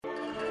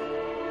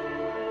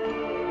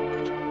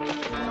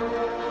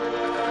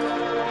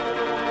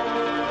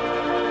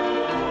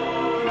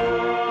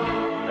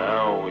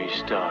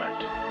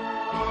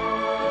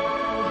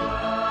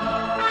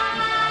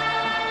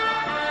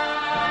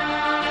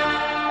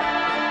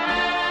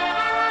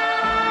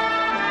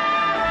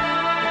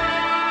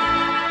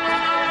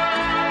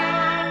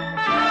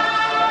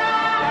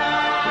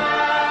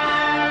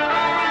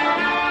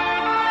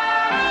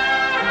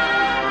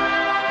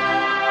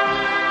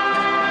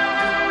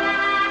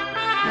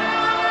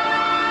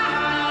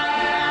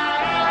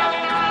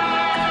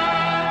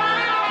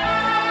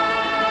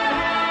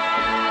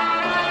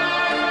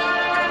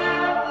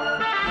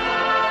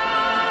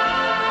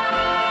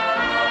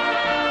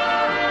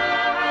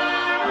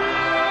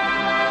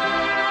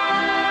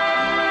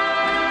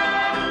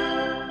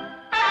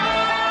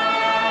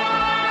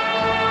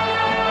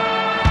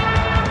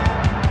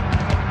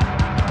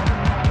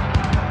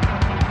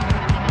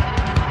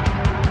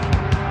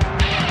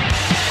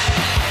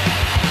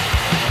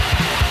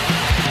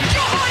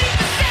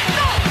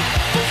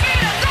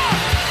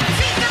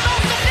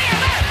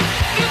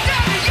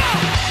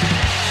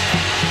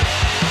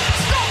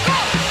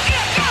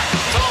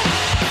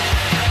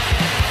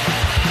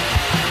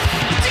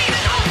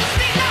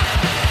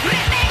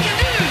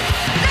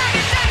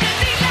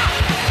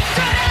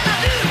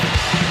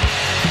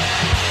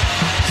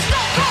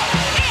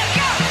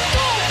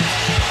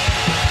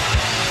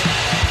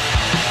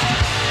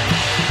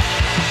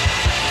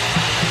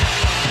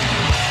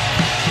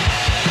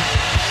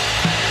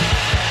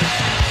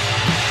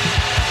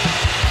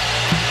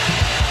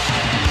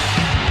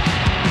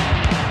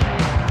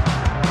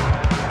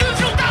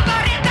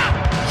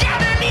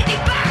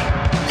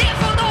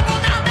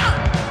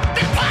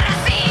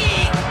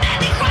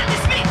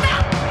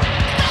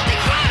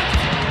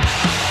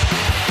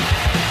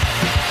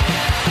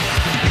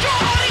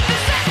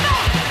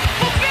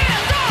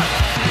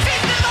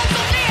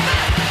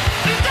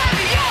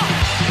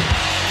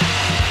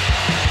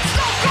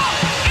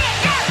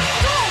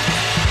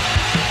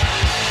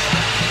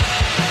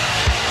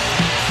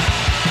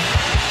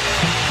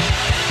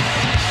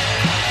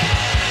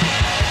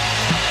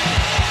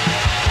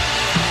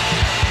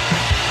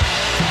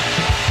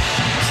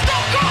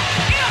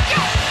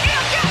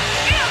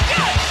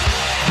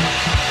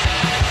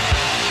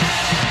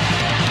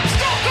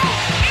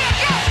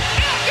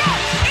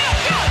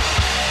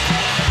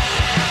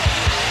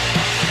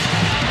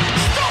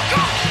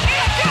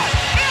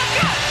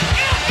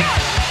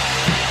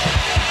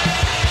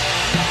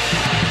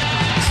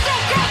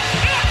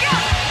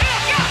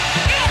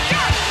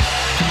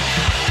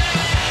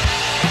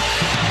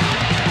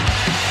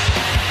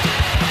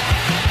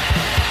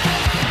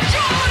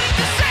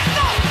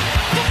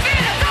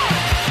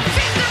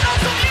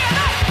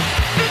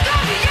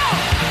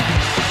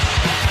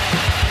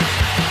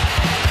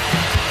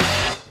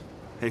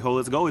ho,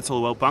 let's go. It's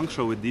All About Punk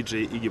show with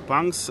DJ Iggy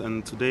Punks,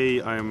 and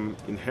today I'm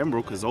in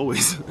Hamburg as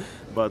always,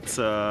 but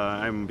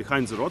I'm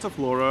behind the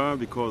Rotaflora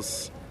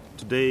because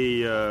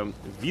today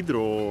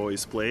Vidro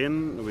is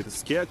playing with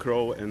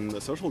Scarecrow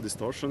and Social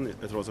Distortion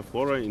at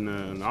Rotaflora in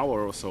an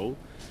hour or so,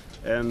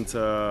 and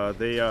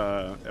they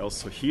are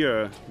also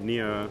here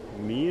near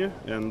me.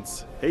 And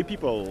hey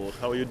people,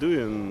 how are you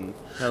doing?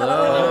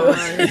 Hello.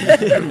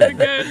 We're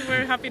good.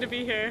 We're happy to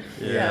be here.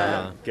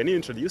 Yeah. Can you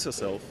introduce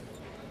yourself?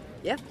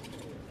 Yeah,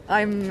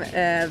 I'm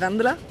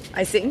Vendela,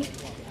 I sing.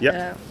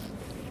 Yeah.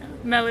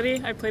 Melody,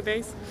 I play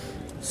bass.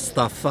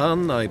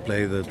 Staffan, I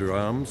play the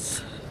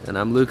drums. And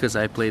I'm Lucas,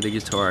 I play the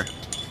guitar.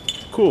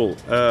 Cool.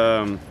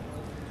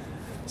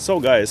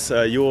 So guys,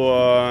 you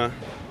are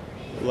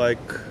like,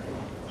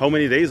 how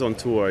many days on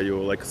tour are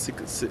you? Like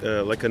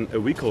a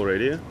week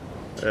already.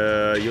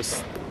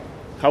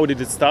 How did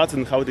it start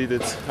and how do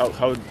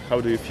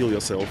you feel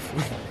yourself?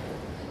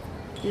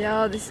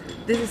 Yeah, this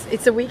is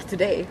it's a week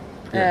today.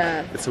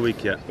 It's a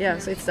week, yeah. Yeah,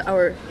 so it's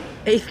our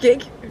 8th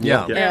gig.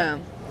 Yeah.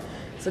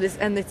 So it's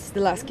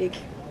the last gig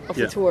of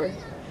Yeah. the tour.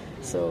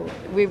 So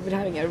we've been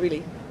having a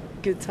really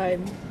good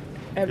time.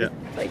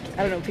 Like,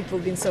 I don't know, people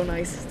have been so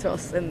nice to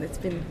us and it's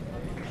been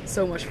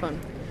so much fun.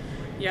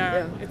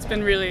 Yeah, it's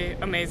been really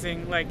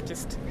amazing, like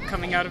just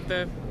coming out of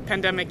the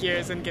pandemic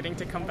years and getting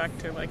to come back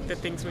to like the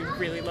things we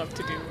really love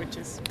to do, which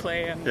is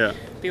play and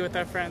be with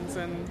our friends.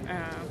 And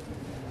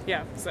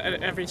so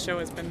every show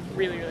has been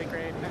really, really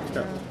great.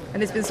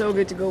 And it's been so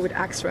good to go with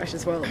Axe Rash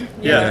as well.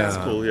 Yeah, that's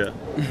cool, yeah.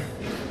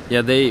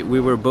 Yeah, we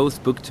were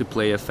both booked to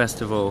play a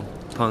festival,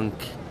 Punk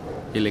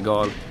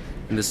Illegal,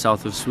 in the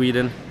south of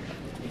Sweden.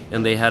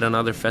 And they had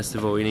another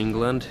festival in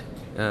England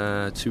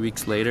 2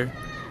 weeks later.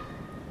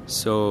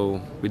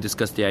 So we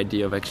discussed the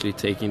idea of actually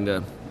taking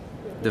the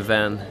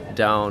van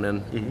down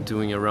and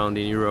doing a round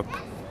in Europe.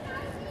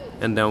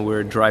 And then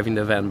we're driving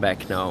the van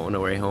back now on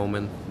our way home,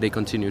 and they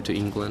continue to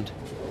England.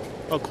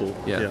 Oh, cool.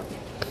 Yeah.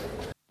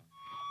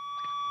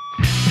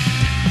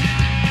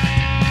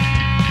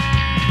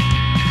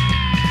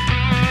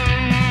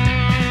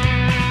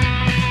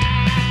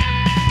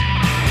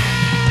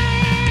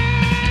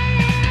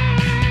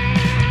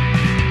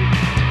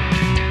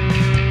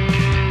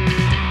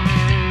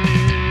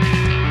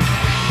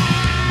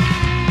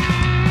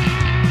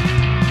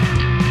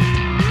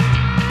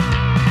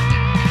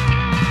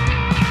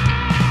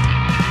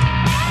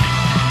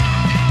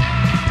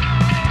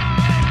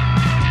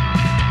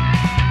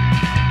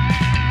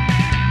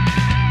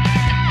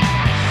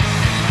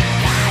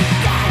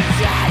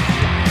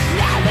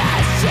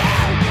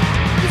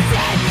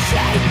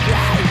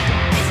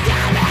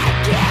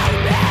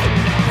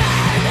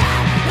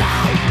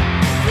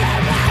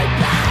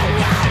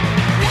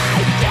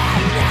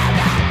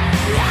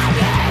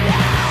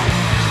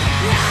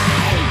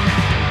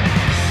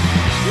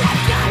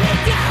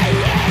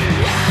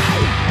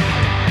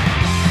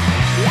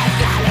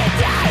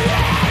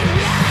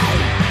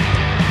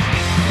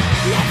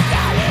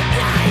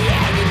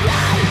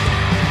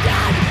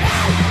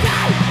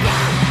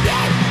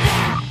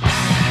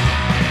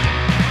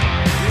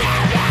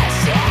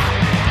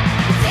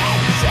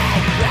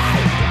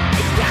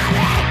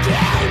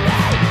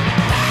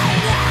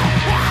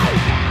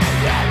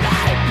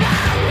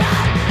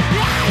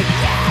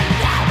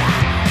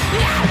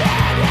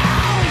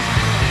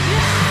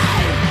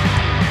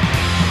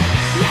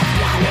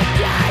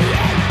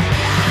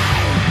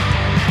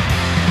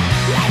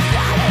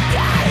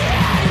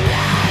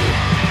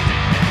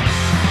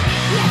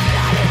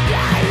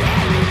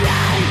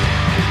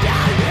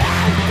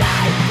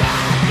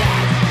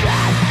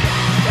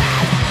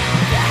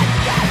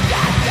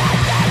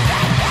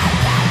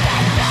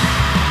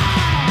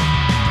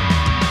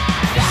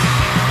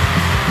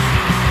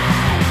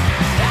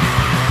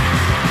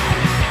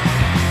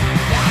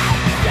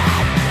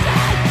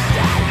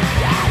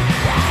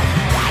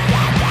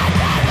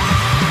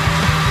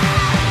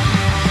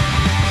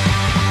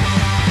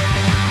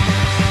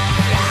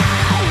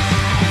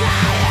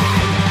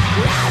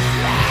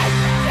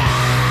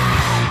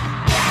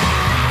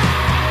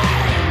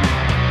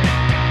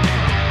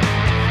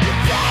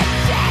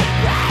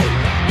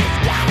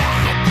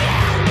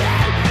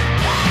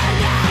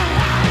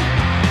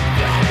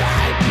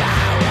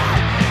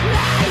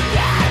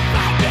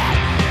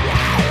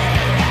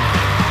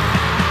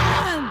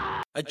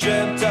 I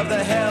dreamt of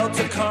the hell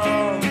to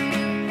come.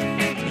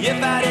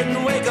 If I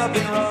didn't wake up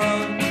and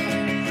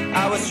run,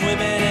 I was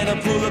swimming in a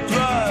pool of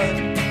blood,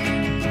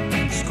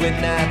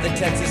 squinting at the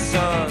Texas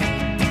sun.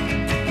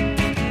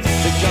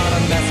 They're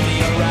gonna mess me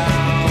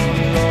around,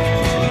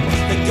 Lord.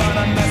 They're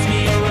gonna mess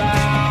me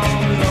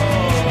around,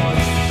 Lord.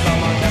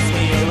 Come on, mess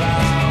me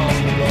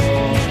around,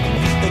 Lord.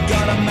 They're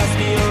gonna mess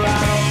me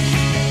around.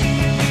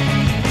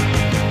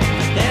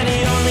 And he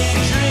only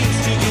drinks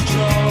to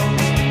control,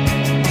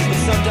 but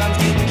sometimes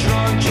getting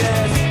drunk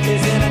just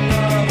isn't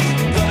enough.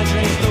 Gonna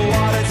drink the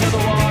water till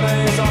the water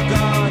is all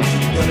gone.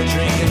 Gonna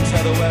drink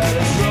until the well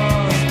is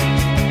run.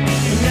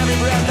 And every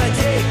breath I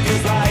take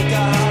feels like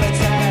a heart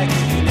attack.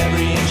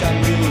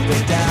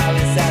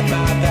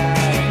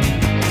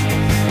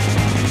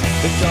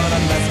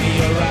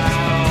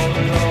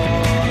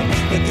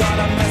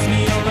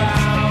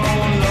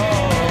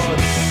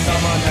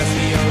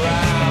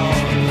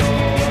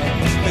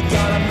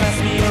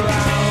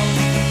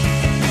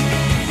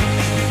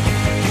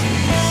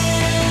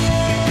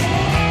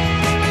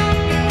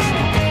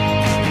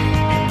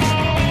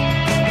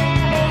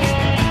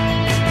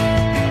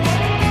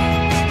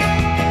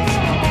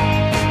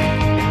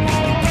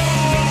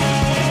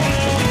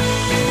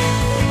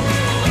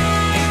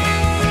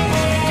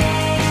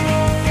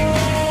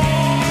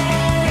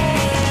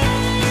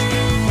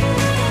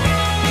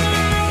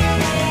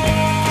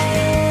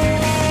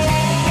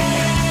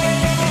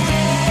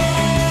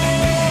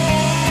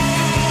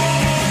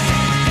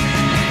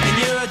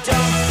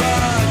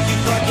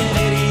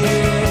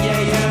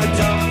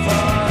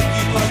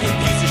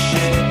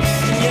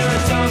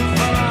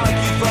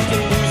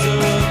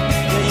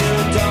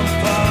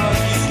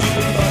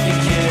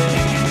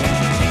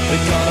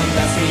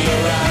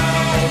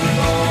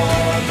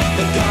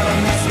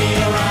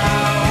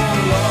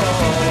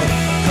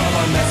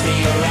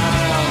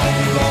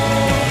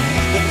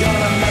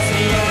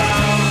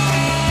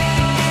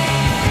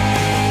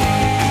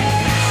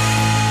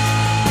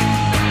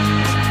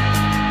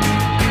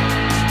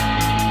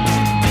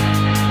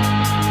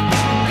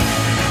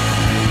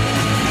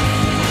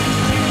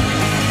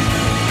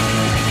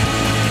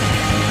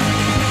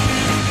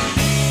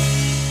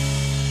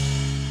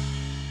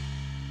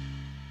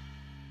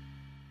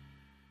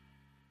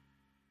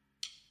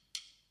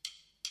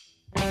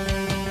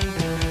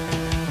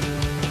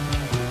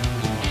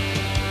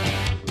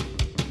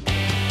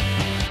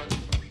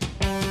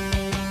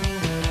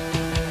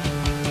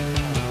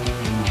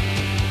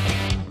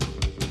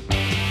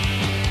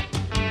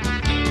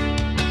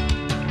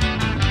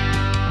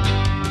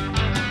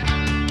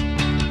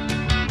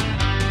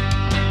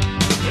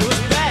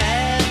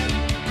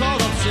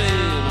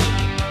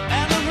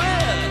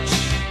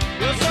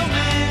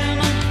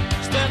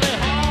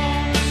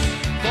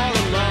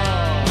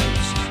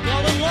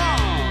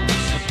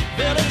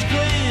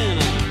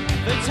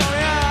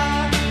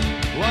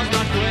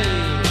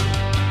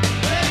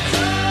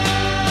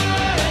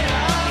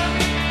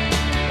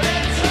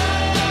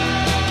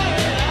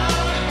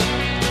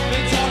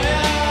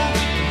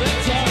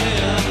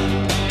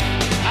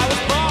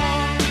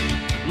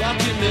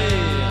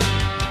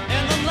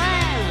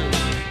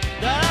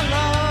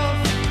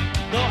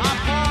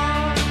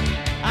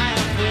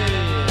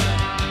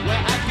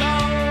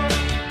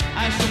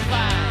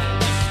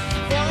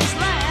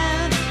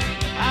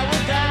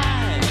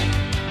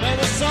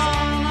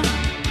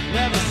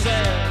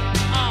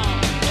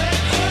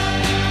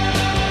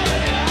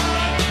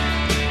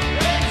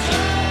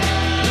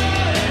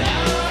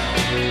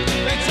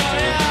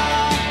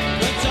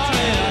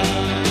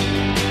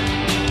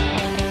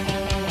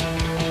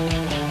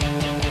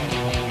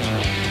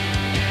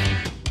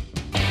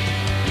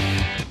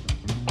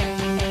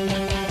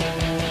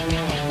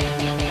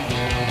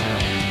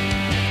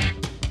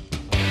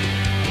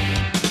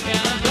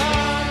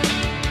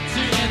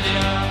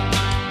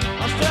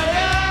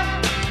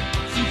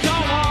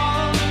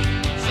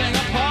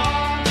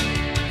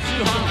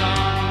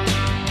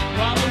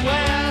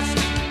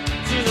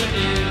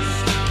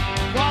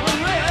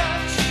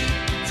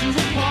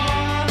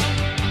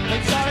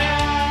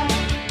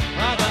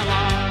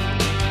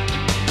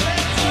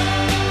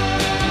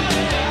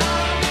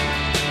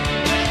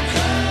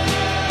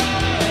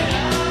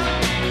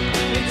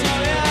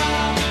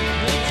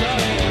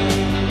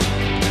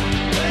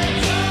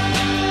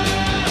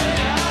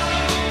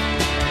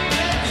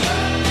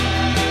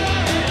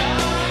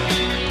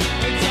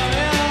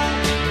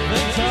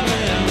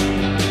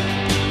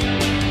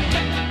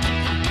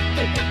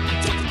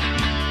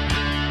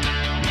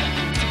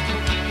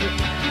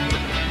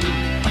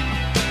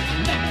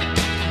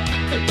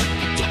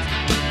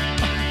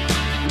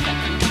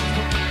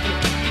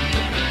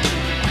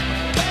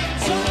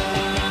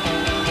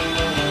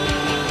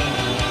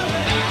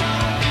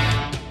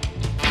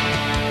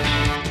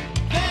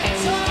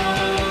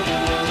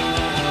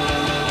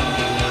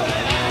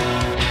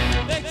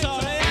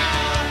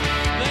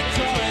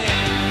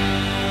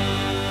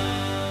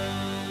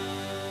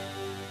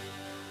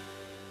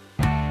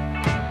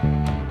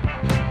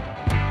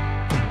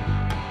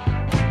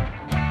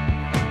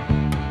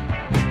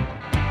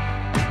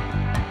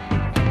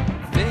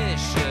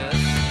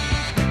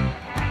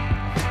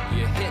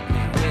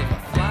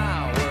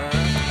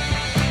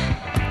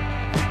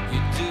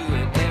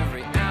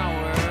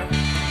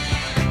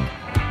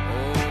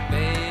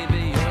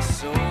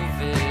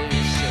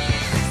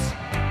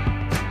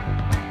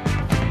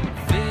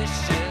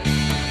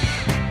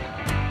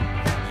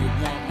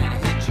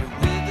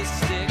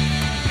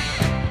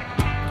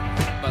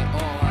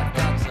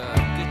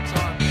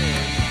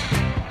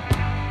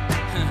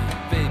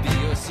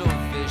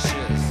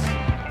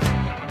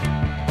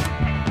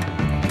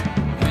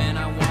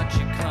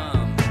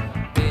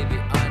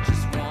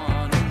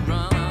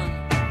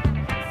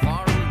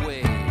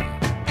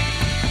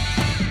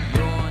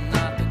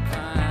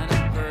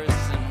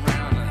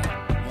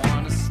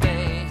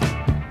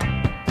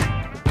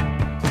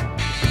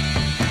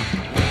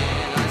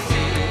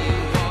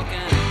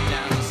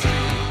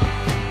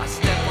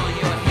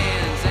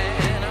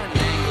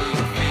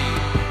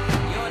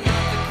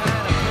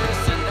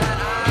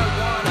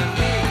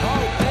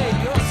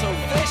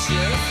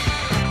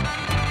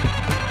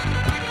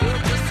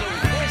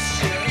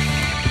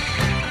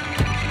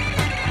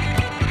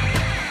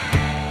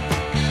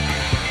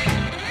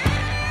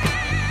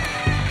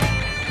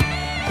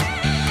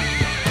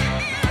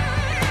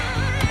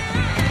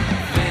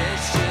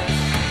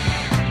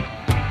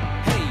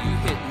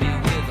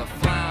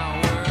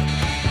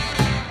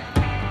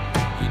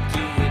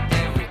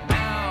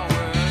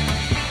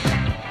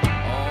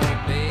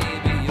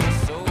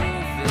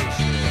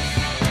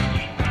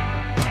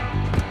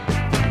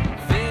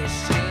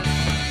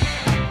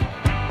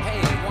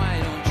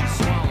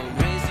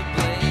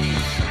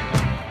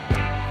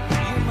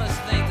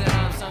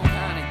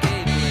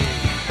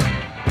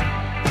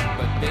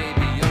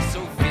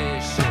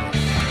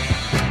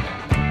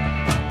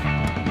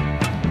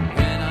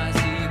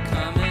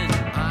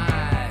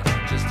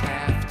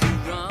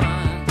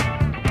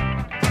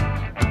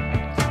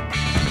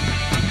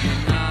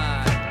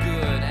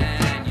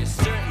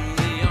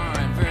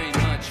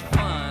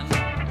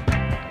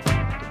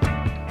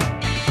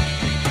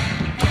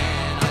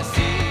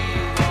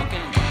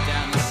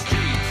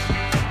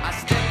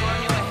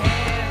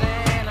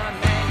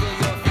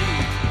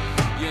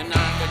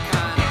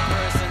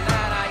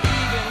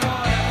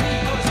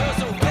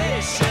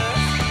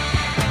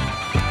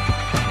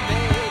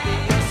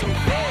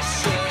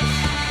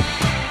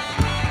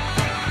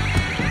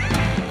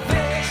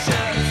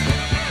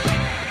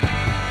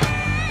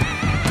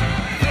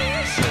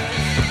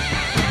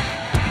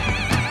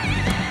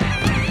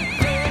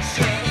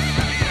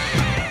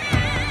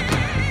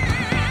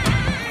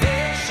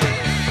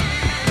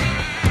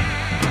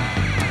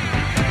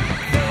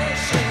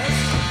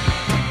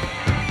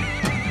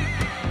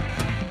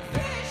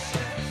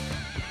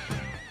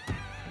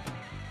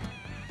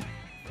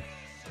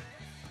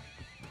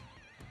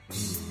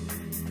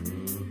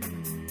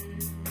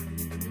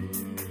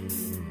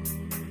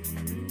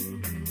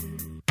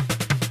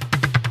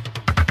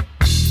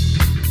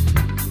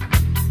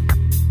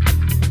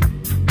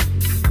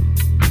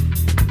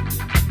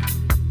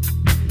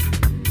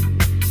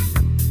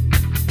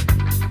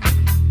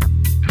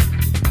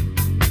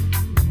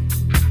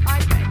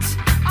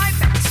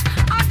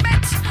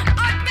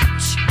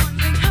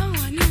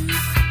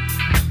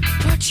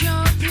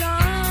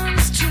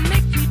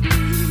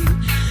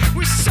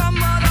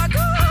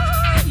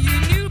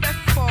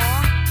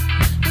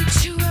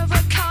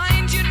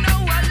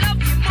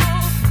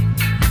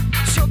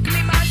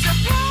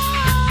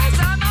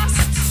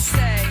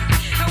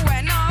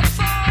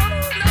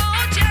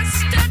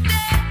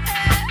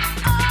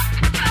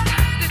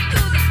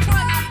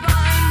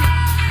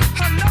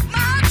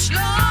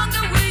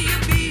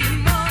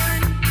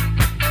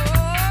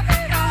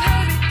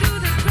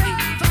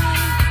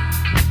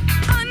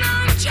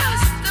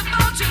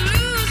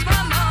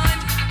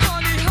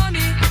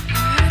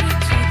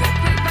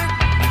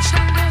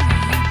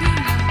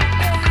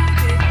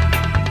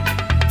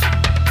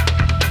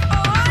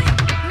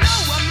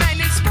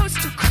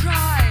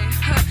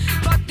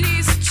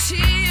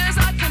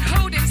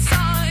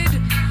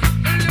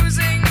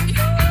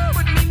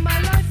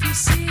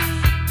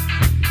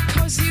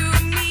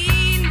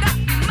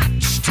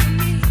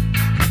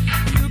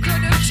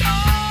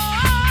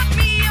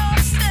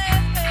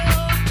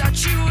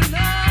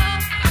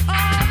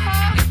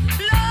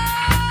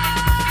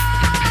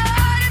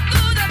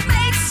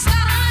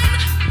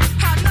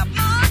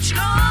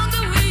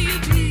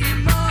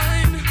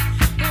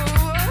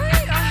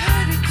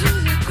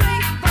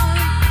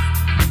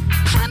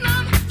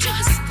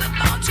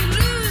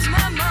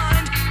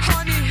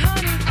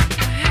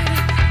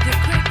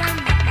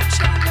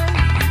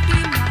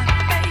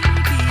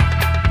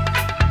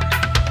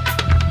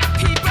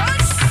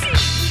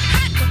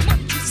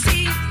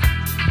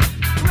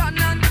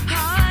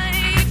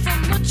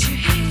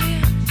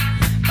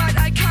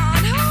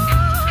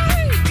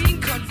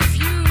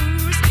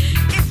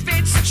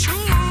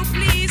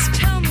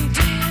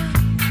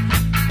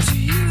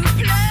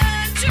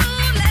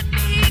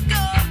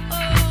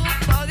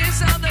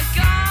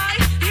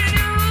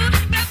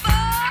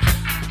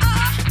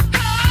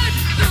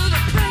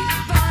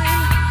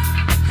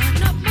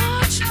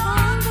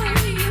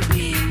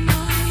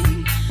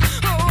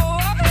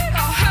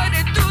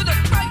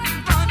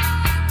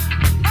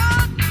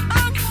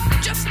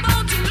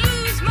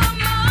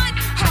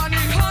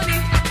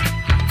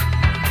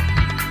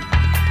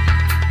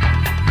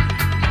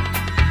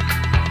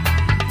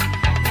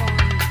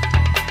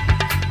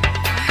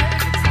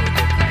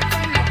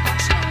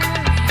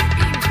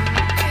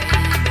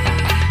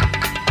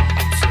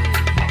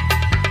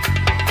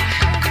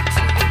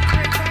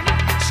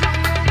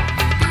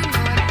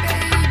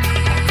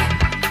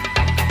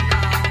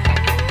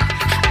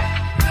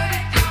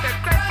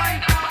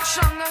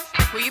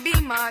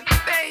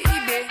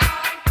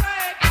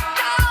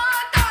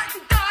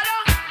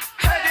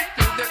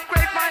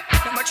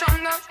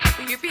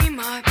 will you be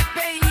my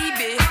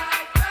baby?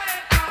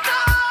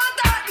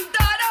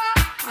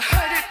 I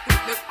heard it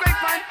with the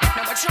grapevine,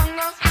 now much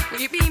longer,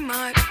 will you be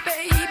my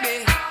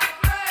baby?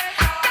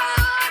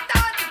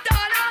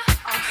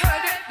 I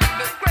heard it with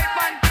the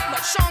grapevine,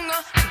 much longer,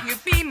 will you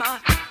be my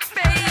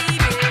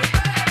baby?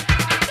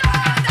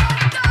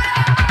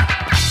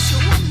 So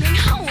wondering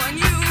how I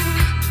knew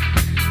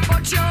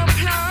about your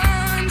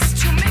plans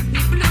to make me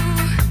blue.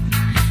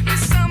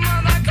 There's some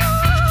other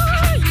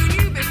guy you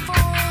knew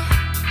before.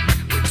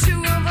 We're two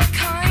of a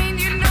kind,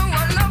 you know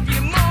I love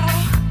you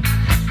more.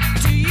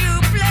 Do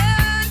you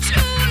plan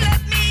to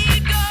let me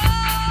go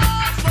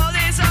for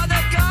this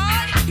other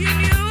guy you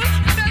knew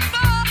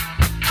before?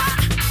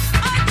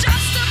 I'm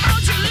just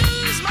about to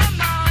lose my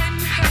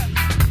mind,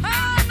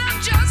 and I'm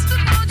just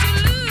about to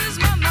lose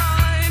my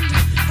mind,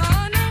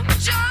 and I'm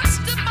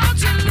just about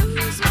to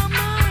lose my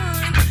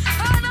mind,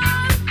 and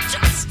I'm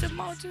just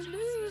about to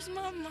lose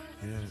my mind.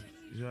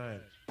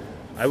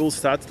 I will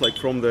start like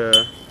from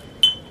the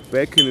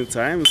back in the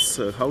times.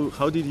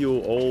 How did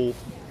you all?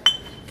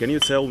 Can you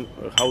tell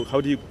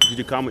how did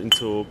you come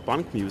into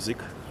punk music?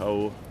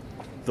 How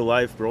the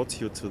life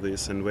brought you to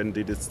this, and when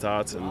did it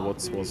start? And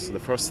what was the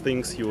first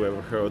things you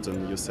ever heard?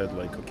 And you said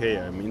like, okay,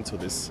 I'm into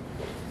this.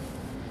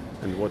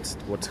 And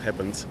what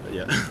happened?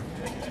 Yeah.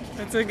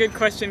 That's a good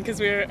question because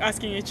we were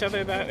asking each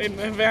other that in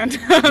the band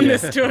on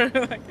this tour.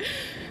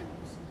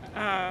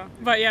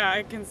 But yeah,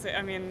 I can say,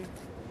 I mean,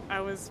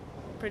 I was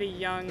pretty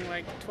young,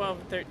 like 12,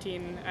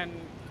 13, and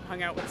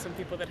hung out with some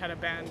people that had a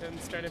band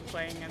and started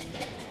playing. And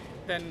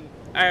then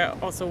I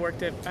also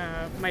worked at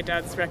my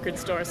dad's record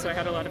store, so I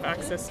had a lot of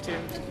access to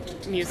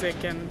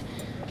music. And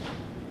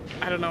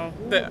I don't know,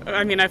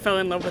 I fell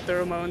in love with the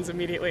Ramones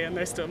immediately, and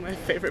they're still my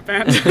favorite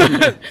band.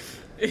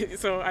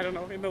 So I don't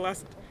know, in the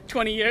last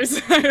 20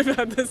 years I've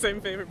had the same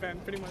favorite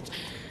band pretty much.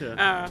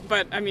 Yeah.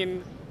 But I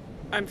mean,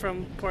 I'm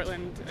from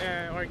Portland,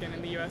 Oregon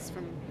in the US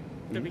from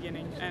the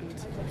beginning, and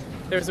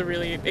there was a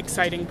really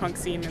exciting punk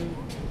scene in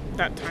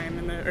that time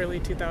in the early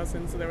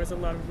 2000s. So there was a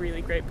lot of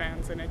really great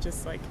bands, and I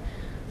just like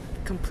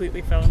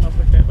completely fell in love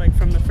with it, like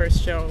from the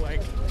first show,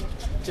 like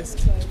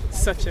just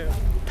such a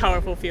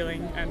powerful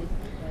feeling, and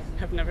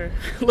have never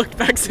looked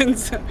back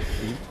since.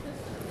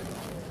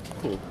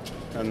 Cool.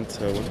 And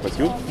what about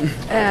you?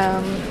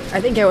 I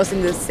think I was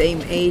in the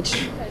same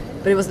age,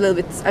 but it was a little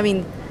bit, I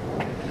mean,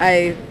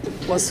 I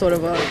was sort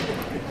of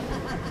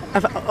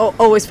I've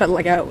always felt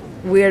like a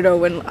weirdo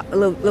when a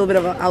little bit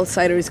of an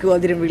outsider in school. I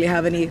didn't really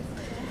have any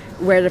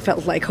where it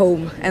felt like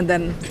home, and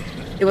then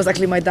it was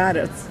actually my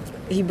dad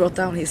he brought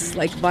down his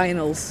like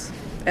vinyls,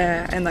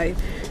 and I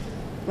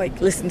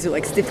like listened to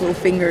like Stiff Little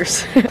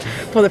Fingers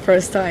for the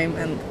first time,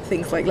 and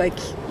things like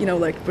you know,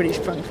 like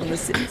British punk from the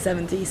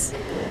 70s,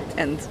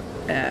 and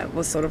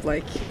was sort of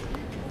like,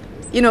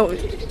 you know,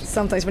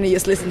 sometimes when you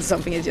just listen to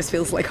something it just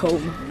feels like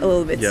home a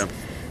little bit. Yeah.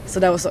 So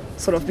that was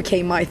sort of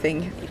became my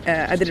thing.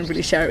 I didn't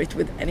really share it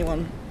with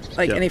anyone,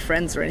 like any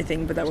friends or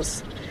anything, but that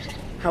was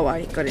how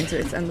I got into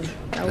it. And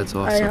now that's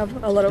awesome. I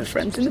have a lot of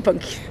friends in the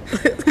punk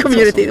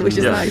community, awesome. Which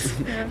is nice.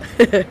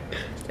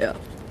 Yeah.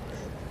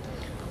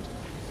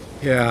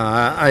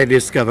 Yeah, I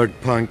discovered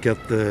punk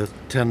at the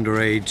tender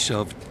age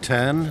of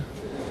 10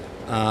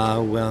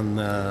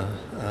 when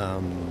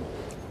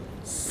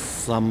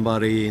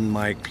somebody in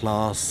my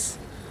class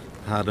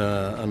had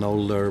an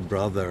older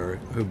brother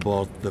who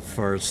bought the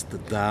first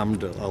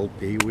Damned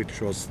LP, which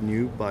was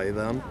new by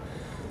then,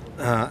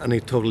 and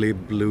it totally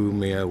blew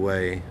me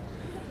away.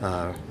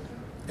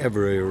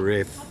 Every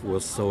riff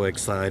was so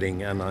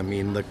exciting, and I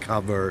mean the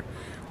cover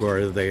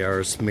where they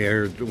are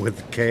smeared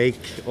with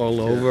cake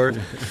all over,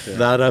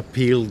 that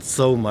appealed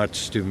so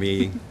much to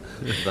me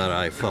that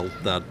I felt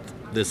that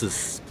this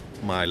is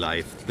my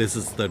life. This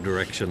is the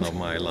direction of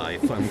my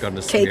life. I'm going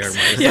to smear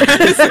myself.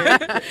 Yes.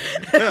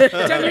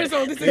 10 years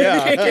old is a good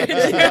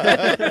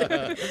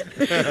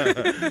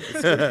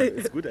age.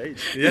 It's good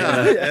age.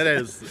 Yeah, it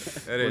is.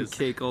 It is.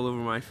 Cake all over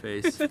my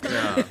face.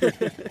 Yeah.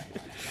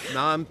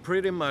 Now I'm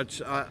pretty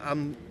much.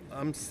 I'm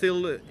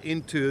still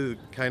into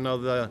kind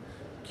of the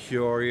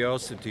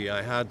curiosity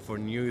I had for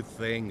new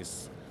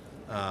things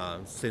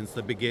since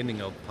the beginning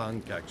of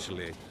punk.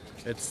 Actually,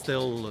 it's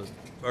still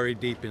very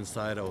deep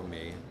inside of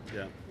me.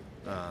 Yeah.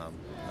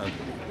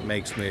 It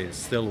makes me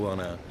still want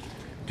to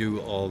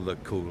do all the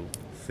cool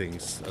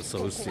things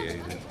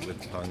associated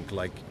with punk,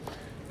 like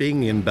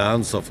being in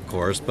bands, of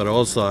course, but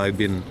also I've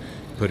been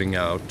putting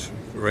out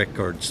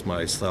records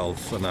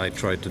myself, and I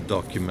try to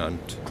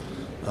document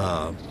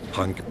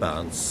punk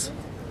bands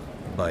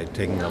by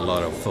taking a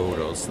lot of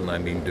photos, and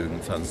I've been doing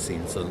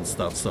fanzines and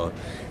stuff, so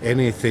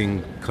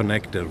anything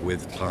connected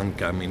with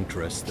punk I'm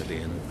interested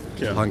in,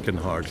 punk and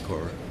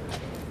hardcore.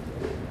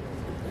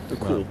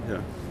 Cool,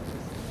 yeah.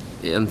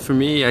 And for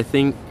me, I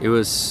think it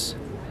was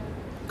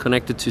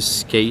connected to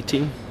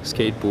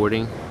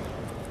skateboarding,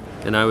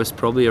 and I was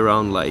probably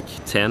around like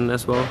 10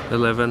 as well,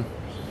 11,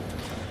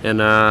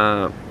 and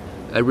I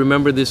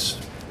remember this,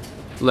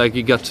 like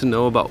you got to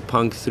know about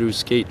punk through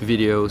skate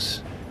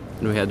videos,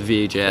 and we had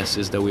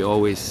VHSs that we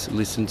always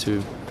listened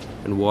to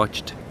and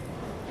watched.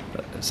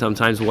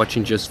 sometimes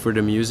watching just for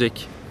the music.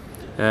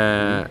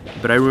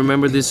 But I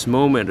remember this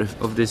moment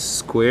of this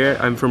square.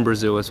 I'm from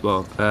Brazil as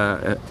well,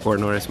 or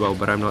not as well,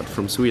 but I'm not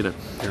from Sweden.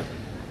 Yeah.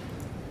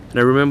 And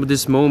I remember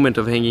this moment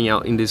of hanging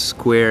out in this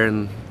square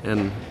and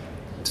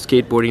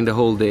skateboarding the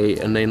whole day,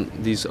 and then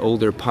these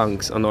older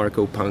punks,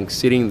 anarcho punks,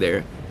 sitting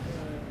there.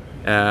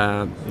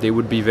 They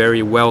would be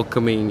very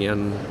welcoming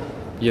and,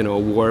 you know,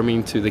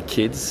 warming to the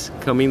kids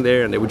coming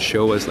there, and they would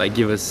show us, like,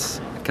 give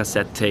us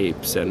cassette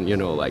tapes and, you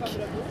know, like,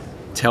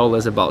 tell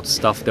us about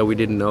stuff that we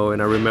didn't know.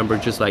 And I remember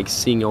just like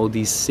seeing all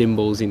these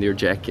symbols in their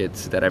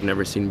jackets that I've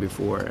never seen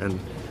before, and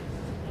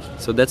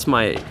so that's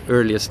my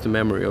earliest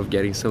memory of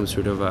getting some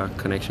sort of a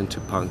connection to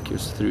punk,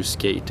 was through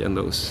skate and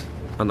those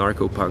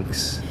anarcho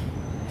punks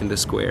in the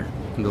square,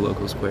 in the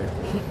local square.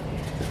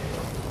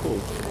 Cool.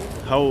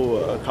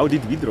 How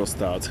did Vidro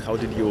start? How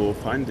did you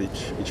find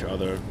each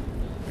other?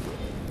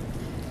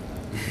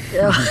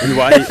 Yeah. And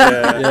why?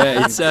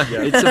 It's a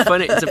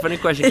funny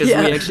question, because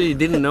we actually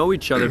didn't know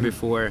each other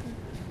before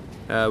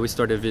we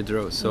started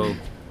Vidro. So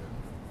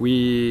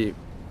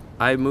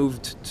I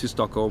moved to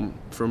Stockholm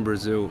from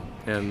Brazil,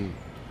 and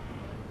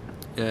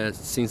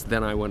since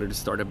then I wanted to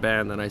start a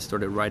band, and I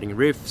started writing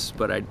riffs.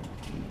 But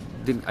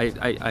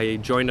I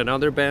joined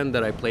another band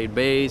that I played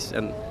bass,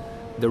 and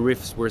the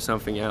riffs were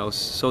something else.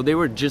 So they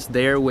were just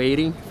there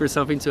waiting for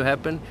something to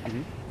happen.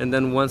 Mm-hmm. And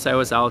then once I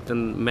was out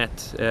and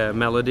met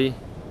Melody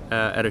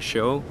at a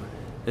show,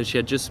 and she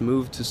had just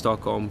moved to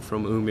Stockholm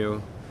from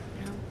Umeå,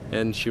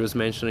 and she was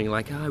mentioning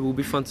like, it would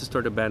be fun to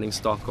start a band in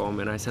Stockholm,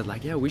 and I said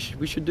like, yeah, we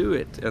should do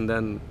it. And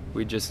then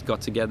we just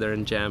got together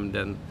and jammed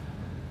and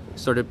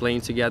started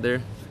playing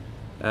together,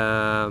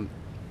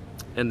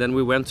 and then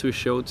we went to a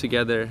show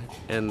together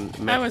and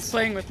met. I was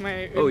playing with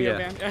my Umeå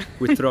band. Yeah.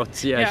 With Trots.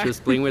 She was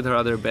playing with her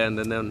other band,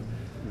 and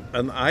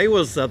I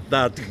was at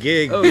that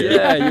gig. Oh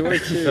yeah, you were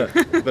too.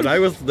 But I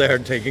was there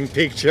taking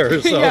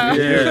pictures of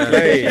you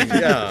playing.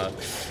 Yeah.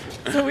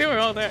 So we were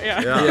all there.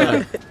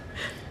 Yeah.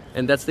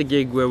 And that's the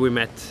gig where we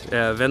met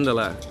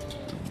Vendela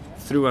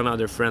through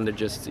another friend that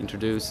just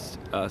introduced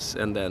us,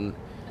 and then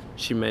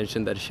she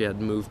mentioned that she had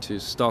moved to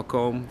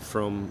Stockholm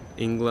from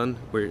England,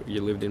 where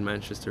you lived in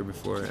Manchester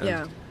before,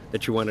 and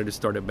that you wanted to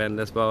start a band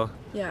as well.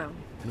 Yeah.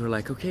 And we're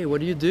like, okay,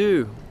 what do you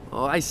do?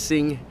 Oh, I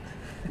sing.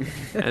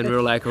 And we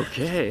were like,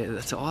 okay,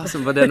 that's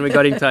awesome. But then we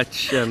got in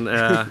touch and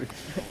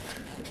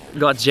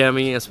got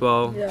jamming as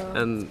well.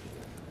 Yeah.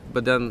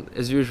 But then,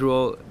 as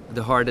usual,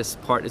 the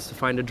hardest part is to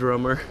find a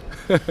drummer.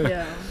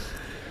 Yeah.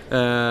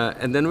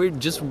 And then we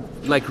just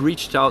like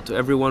reached out to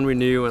everyone we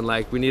knew, and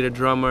like, we need a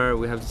drummer,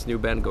 we have this new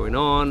band going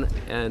on,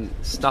 and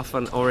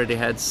Staffan already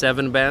had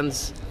 7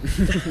 bands.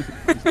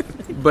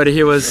 But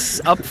he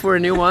was up for a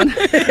new one.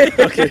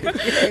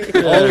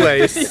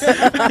 Always.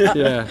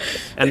 Yeah.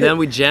 And then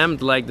we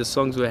jammed like the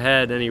songs we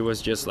had, and it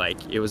was just like,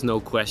 it was no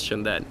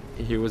question that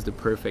he was the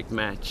perfect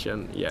match,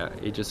 and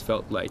it just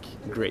felt like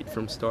great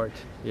from start.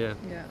 Yeah.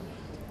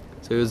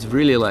 So it was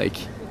really like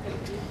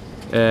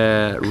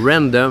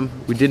random.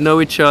 We didn't know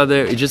each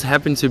other. It just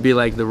happened to be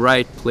like the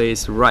right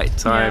place, right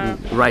time,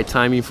 right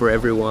timing for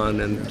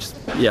everyone, and just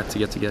to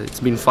get together. It's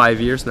been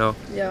 5 years now.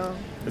 Yeah.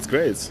 It's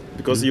great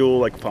because you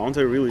like found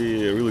a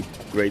really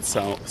great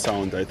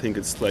sound. I think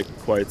it's like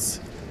quite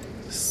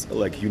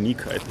like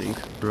unique. I think.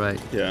 Right.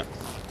 Yeah.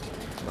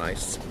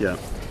 Nice. Yeah.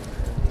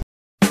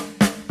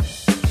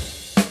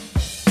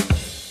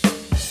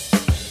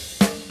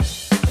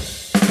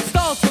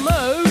 Start to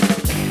load.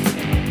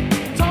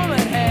 Time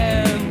at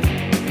hand.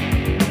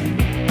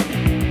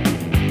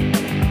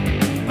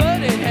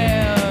 Bird in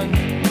hand.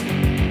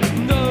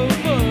 No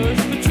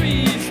bush, but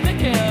trees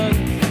sticking.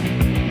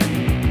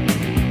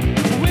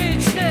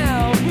 Which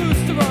now,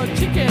 rooster or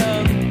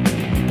chicken?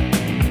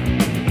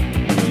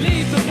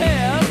 Leave the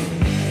path.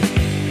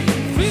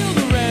 Feel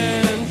the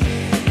range.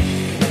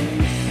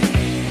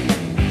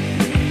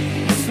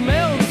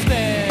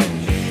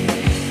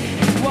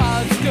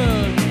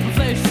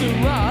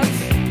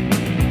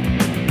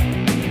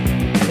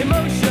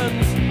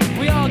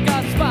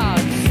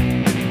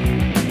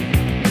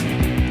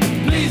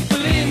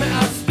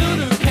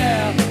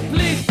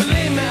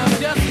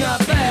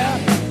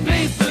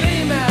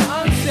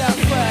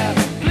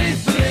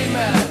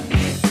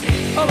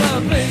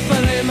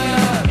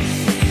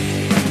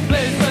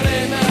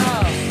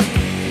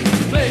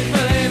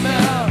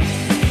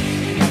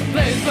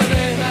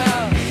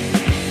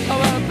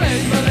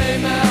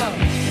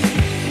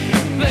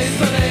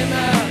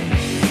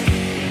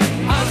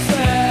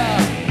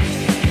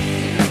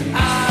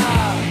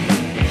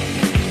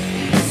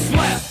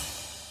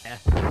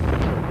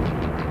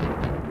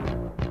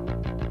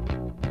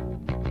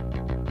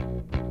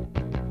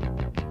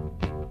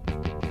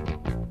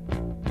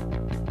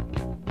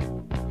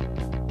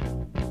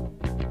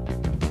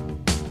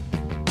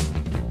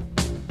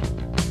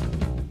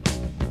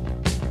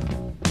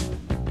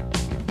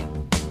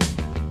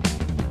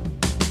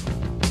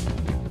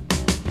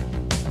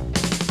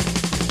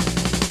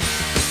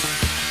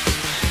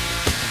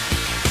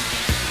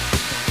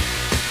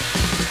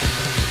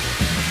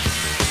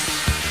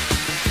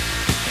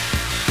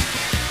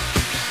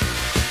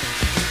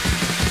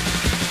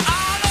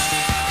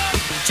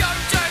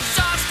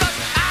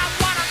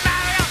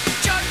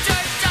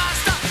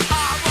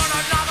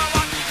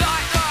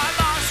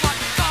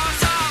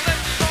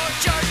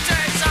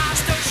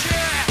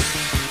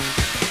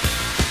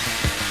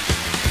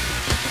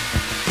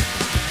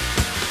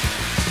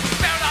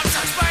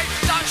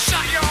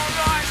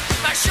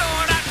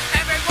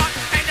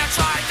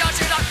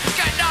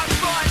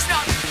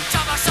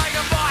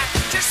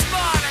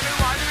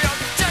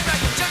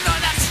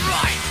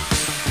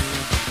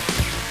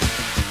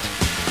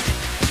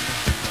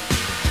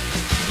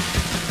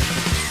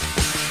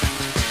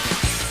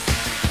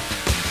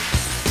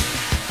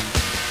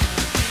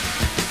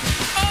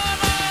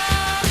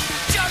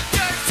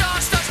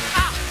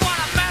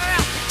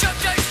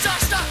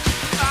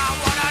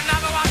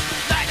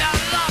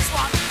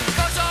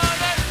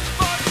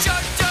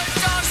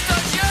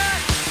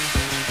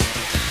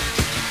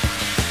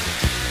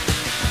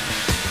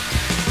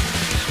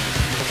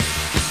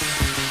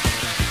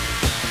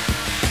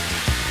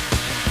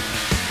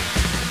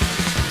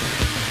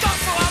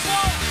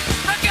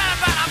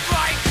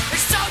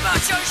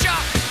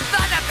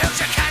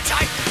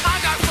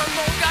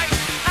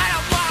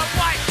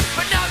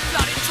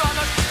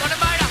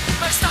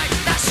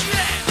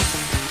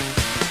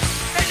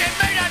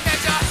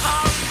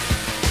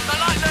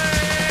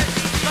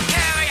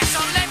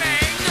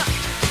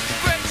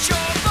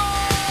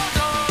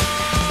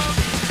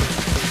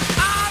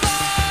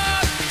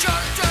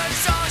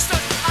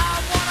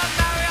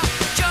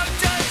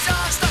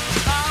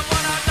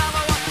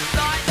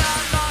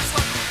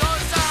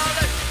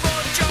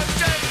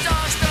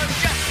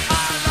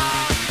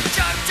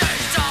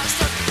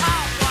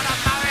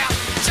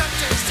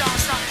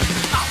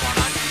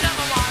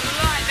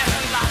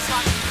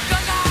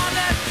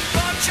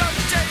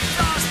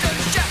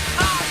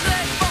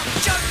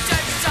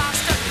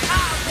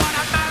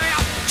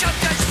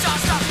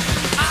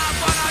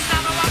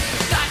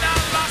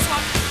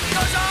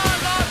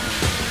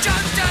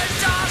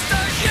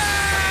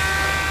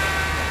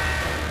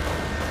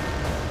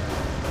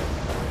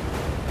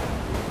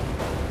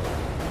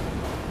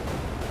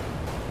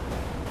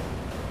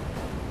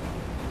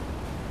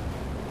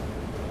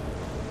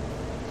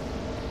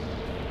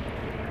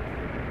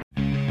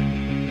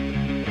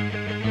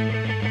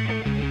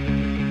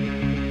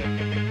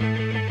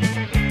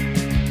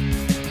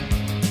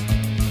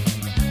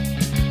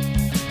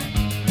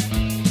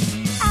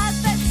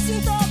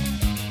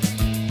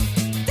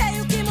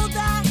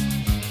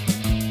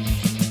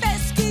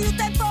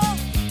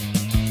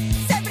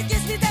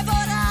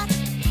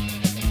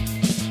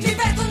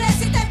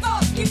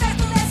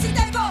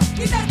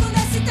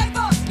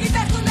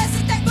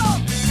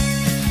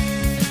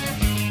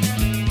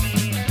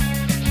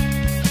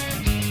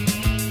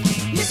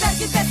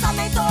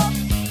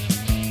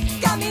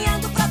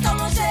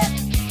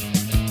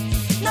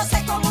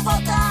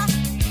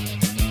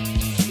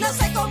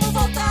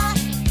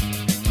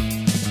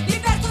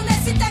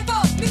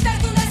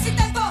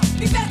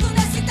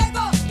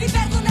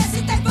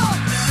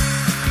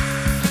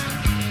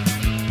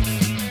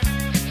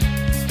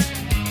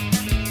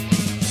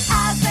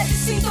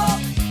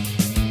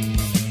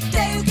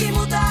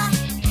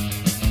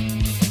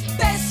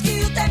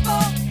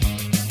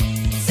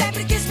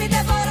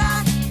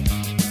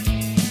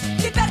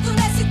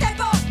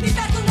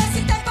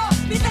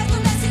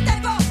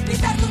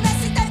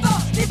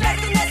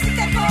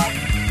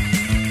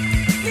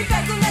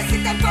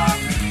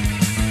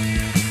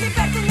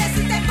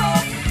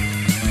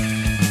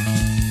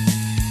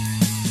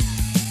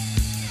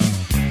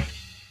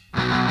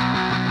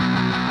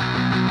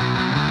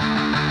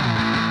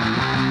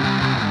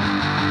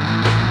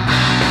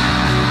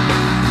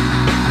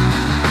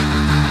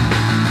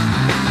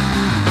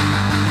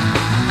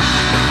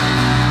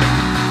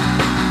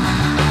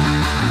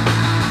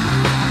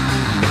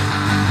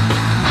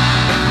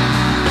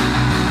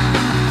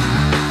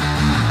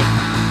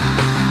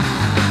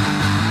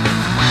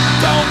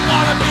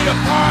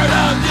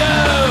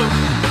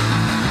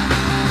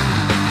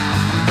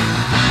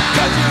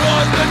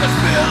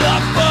 the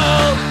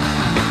fool?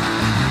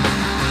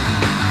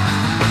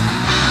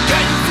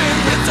 Can you see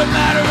it's a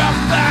matter of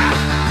fact?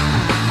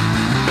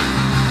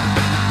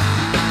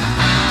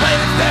 Plain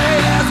as day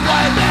as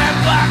white and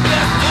black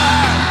this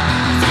time.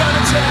 It's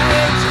gonna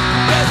change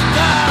this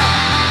time.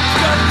 It's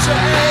gonna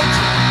change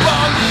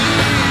for me,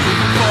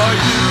 for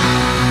you.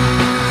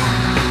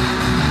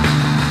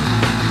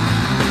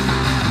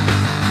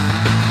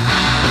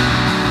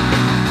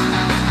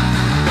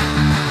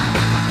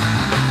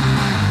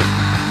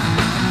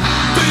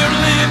 Do you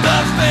believe the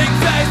things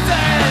they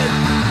said?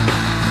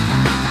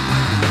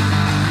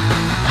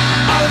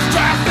 All this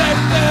trash they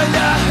fill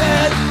your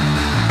head.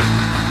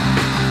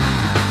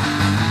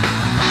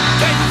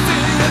 Can you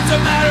see it's a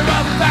matter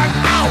of fact?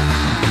 Ow!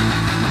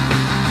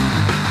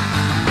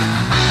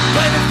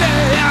 Plain as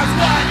day as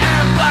white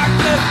and black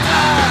this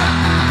time.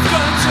 It's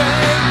gonna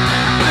change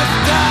this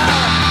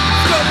time.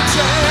 It's gonna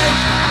change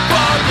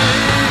for me,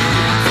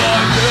 for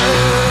you.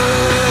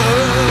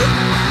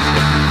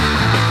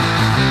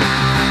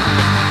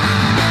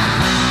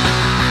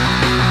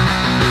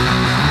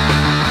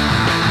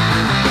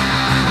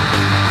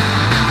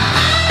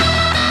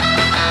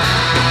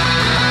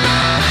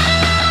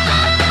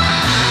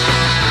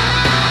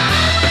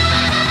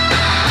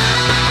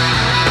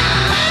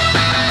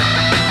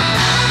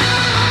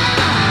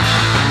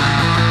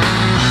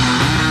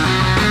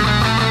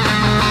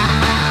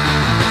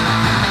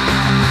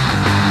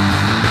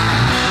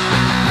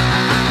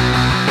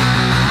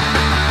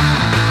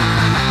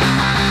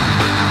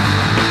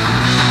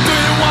 Do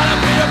you wanna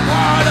be a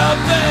part of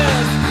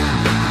this?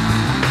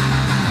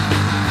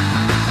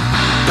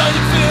 Don't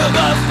you feel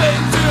the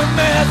things you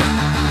miss?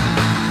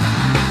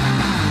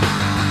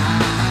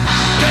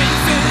 Can you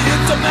see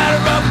it's a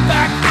matter of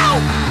fact? Ow!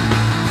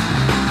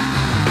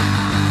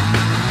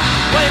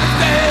 Plain as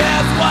day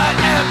as white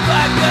and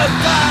black this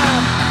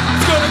time.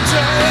 It's gonna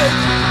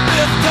change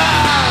this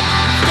time.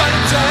 It's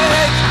gonna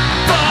change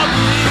for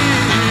me,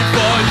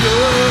 for you.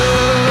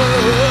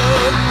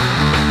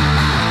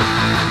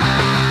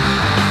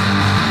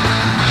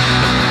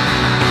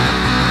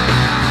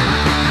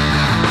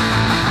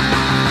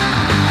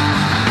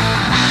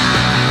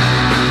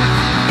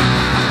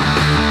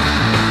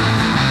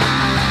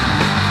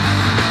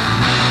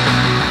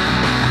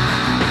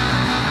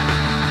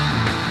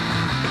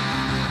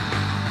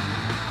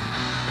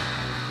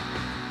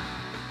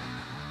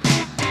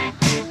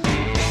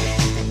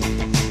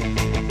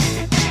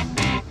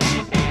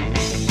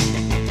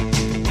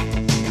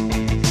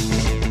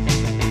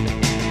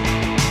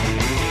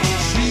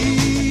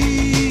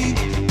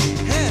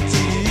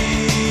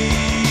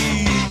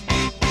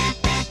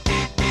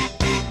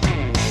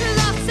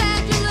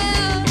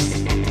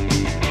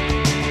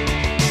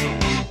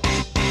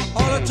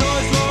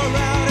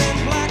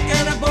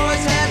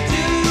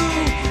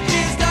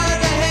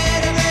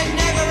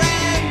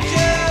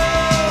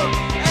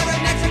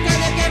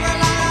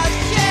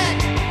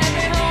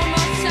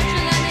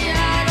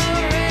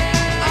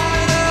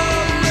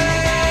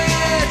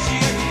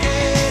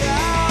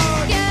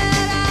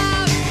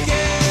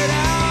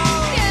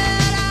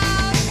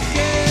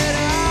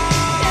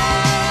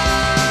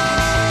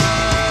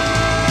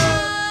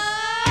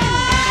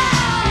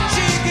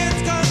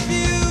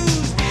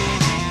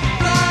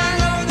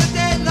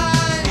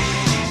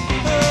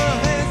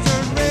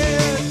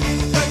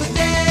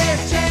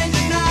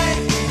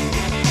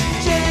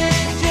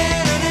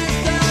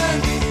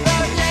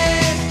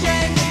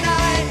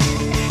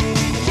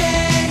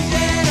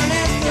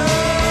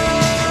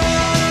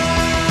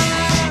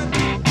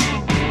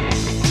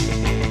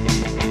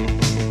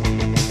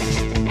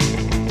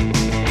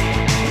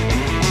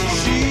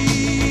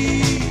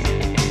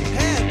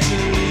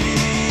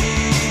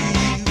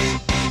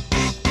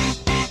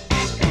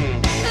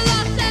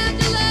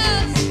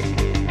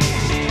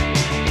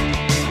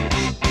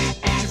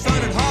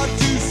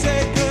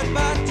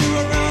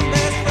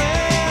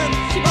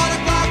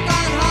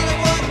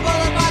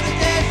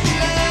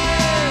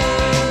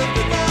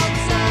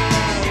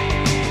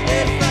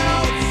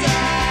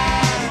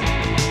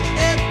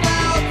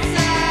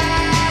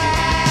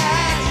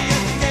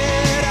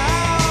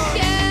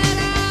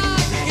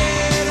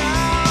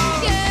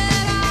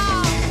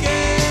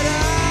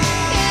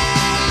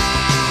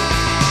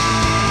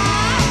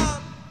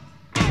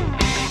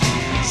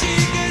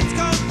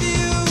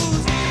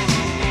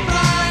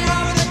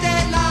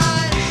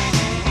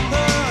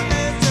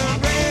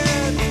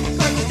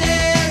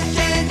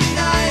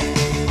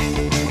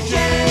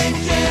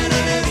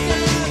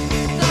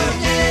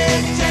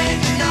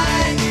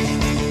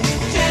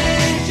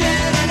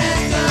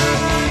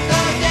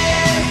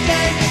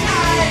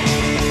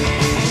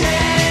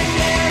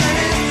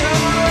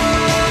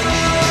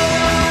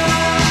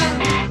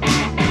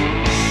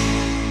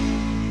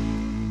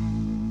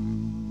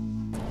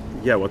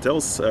 Yeah, what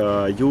else?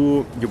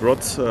 You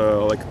brought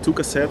like 2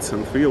 cassettes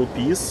and 3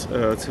 LPs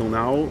till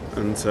now,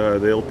 and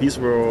the LPs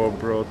were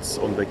brought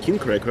on the King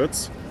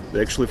Records.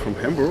 They're actually from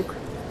Hamburg.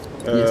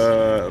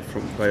 Yes.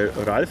 From by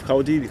Ralph.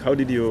 How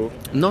did you?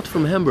 Not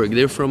from Hamburg.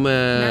 They're from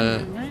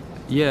London, right?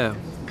 yeah,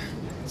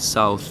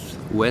 south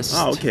West.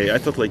 Ah, okay. I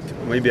thought like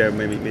maybe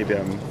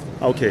I'm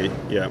okay.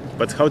 Yeah,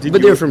 but how did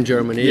But you? they're from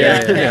Germany.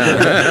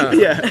 Yeah.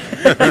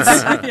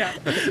 Yeah,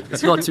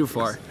 It's not too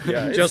far.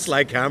 yeah. Just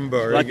like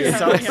Hamburg. Like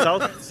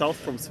south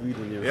from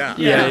Sweden. You know? Yeah.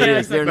 Yeah, it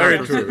is. They're Very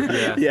not true.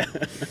 Yeah. Yeah.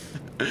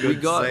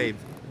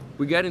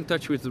 We got in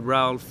touch with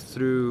Ralph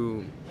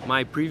through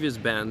my previous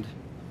band.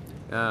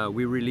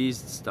 We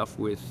released stuff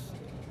with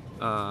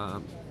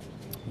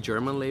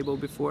German label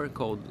before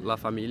called La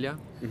Familia.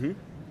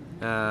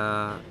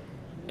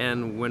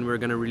 And when we were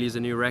gonna release a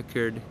new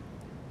record,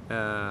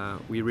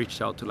 we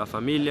reached out to La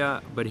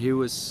Familia, but he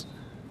was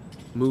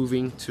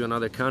moving to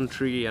another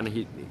country and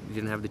he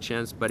didn't have the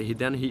chance. But he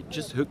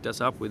just hooked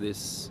us up with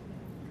this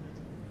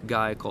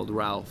guy called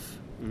Ralph.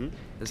 And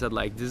said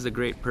like, this is a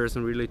great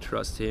person, really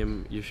trust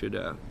him, you should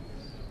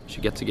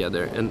get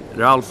together. And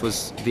Ralph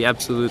was the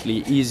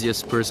absolutely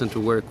easiest person to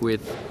work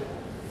with,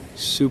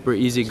 super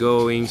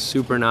easygoing,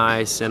 super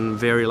nice, and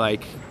very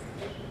like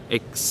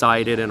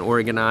excited and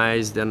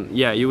organized. And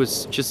yeah, it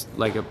was just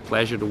like a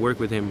pleasure to work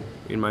with him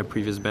in my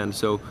previous band.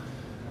 So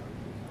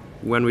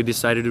when we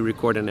decided to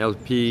record an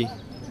LP,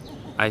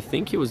 I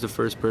think he was the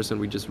first person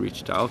we just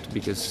reached out,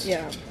 because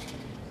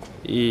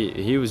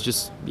he was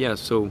just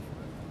so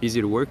easy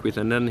to work with.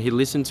 And then he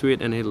listened to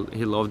it and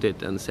he loved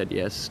it and said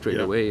yes straight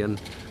away.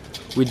 And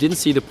we didn't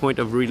see the point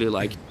of really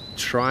like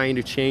trying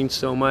to change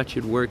so much.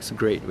 It works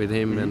great with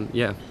him. And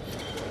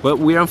but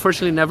we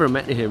unfortunately never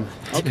met him.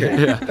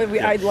 Okay. But we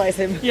idolize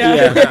him. We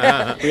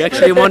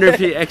actually wonder if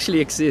he actually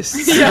exists.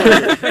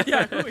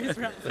 Who is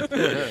Ralph?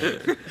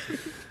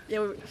 Yeah,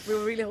 we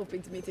were really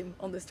hoping to meet him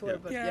on this tour,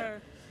 but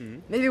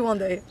maybe one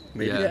day.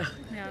 Maybe. Yeah.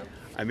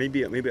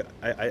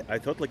 I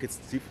thought like it's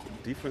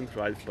different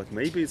Ralph, but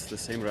maybe it's the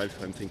same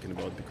Ralph I'm thinking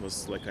about,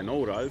 because like I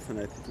know Ralph and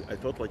I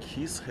thought like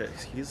he's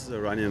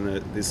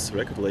running this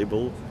record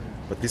label,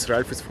 but this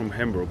Ralph is from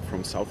Hamburg,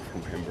 from south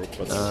from Hamburg.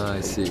 But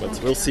I see. But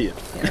we'll see.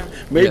 Yeah.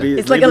 Maybe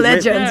it's like a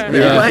legend.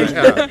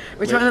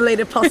 We're trying to lay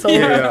the puzzle.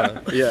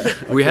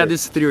 We had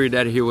this theory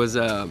that he was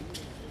a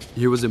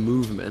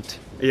movement.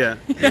 Yeah.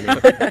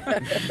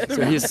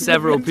 So he's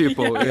several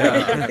people.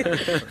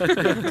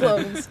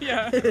 Clones.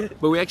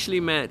 But we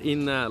actually met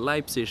in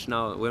Leipzig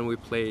now when we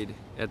played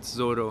at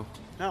Zorro.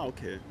 Ah,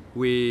 okay.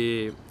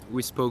 We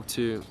spoke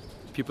to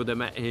people that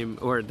met him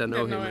or that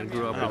know him and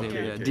grew up with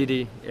him. Okay.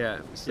 Didi.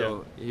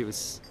 So he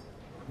was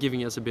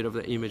giving us a bit of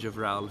the image of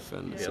Ralph,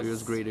 and so it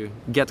was great to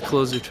get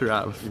closer to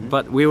Ralph.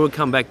 But we will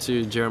come back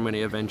to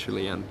Germany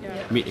eventually and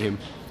meet him.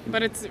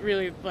 But it's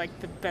really like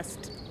the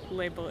best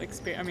label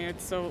experience. I mean,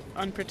 it's so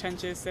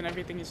unpretentious and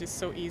everything is just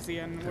so easy,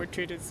 and we're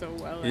treated so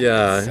well.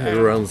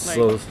 It runs like,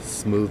 so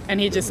smooth.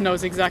 And he just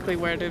knows exactly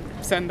where to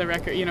send the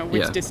record,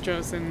 which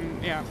distros, and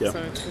so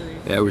it's really...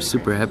 Yeah, we're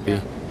super happy.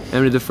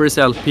 I mean, the first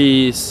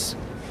LP is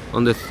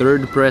on the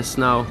third press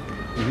now.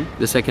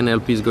 The second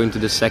LP is going to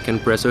the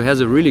second press, so it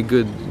has a really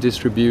good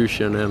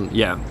distribution, and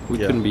we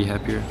couldn't be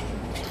happier.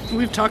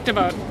 We've talked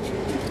about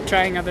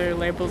trying other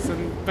labels,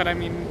 but I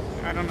mean,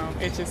 I don't know,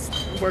 it just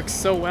works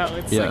so well.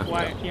 It's like,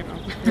 why,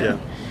 Yeah.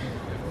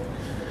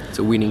 It's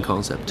a winning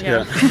concept.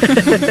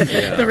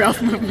 The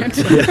Ralph movement.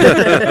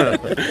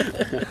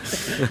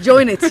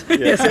 Join it.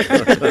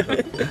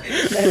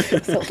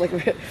 Sounds like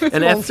we're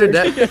and after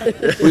that,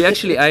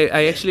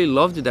 I actually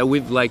loved that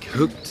we've like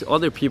hooked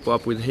other people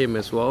up with him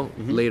as well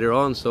later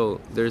on. So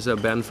there's a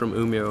band from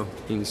Umeå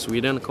in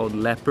Sweden called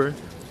Leper.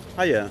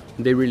 Oh yeah.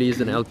 They released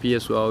an LP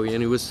as well,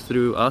 and it was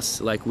through us.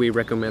 Like we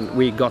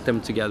got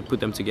them together, put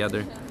them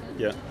together.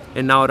 Yeah.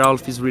 And now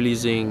Ralph is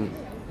releasing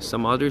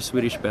some other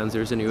Swedish bands.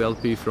 There's a new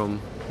LP from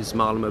his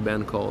Malmö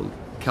band called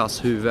Kass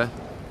Huvud.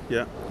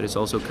 Yeah. That is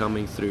also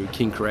coming through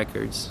Kink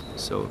Records.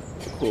 So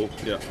cool.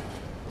 Yeah.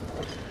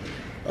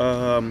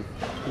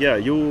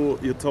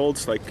 You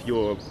told like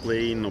you're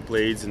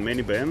played in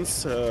many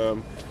bands.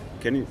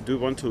 Can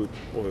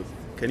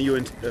you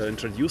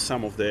introduce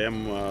some of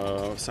them?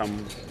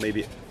 Some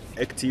maybe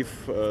active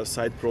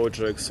side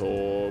projects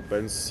or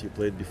bands you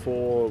played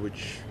before,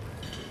 which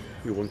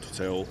you want to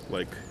tell?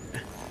 Like,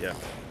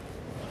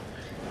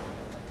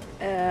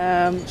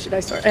 should I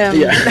start?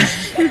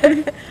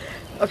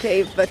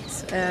 Okay, but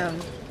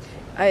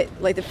I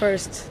like the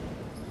first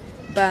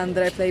band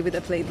that I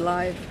played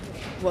live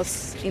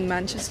was in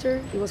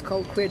Manchester. It was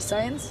called Queer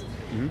Science.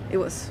 It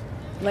was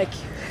like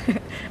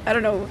I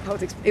don't know how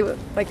to explain. It was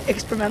like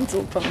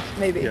experimental punk,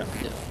 maybe.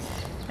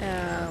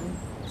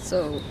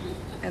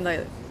 And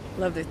I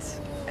loved it.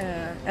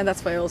 And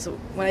that's why also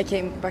when I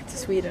came back to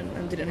Sweden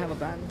and didn't have a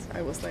band,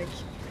 I was like,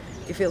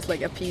 it feels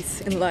like a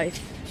piece in life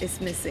is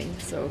missing.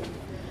 So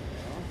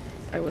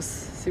I was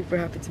super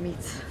happy to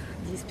meet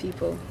these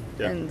people.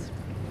 And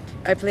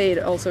I played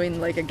also in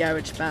like a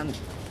garage band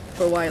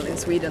for a while in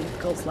Sweden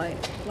called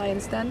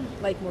Lion's Den,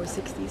 like more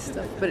 60s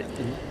stuff. But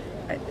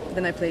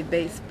then I played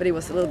bass, but it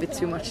was a little bit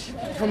too much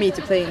for me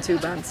to play in two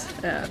bands.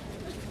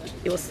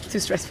 It was too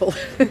stressful.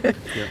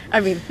 I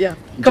mean,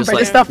 compared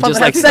to stuff on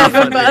like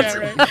 7 bands.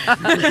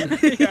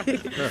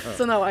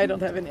 So now I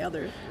don't have any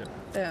other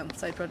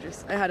side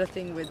projects. I had a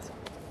thing with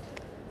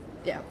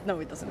Yeah, no,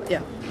 it doesn't.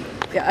 Yeah.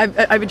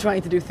 I've been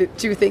trying to do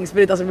two things,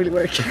 but it doesn't really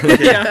work.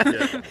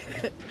 Yeah.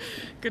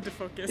 Good to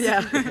focus.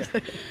 Yeah.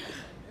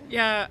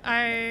 Yeah,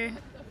 I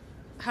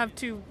have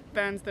 2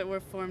 bands that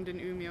were formed in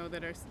Umeå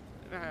that are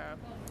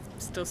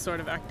still sort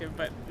of active,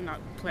 but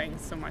not playing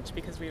so much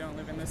because we don't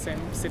live in the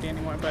same city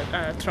anymore. But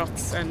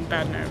Trots and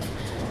Bad Nerve,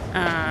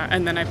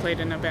 and then I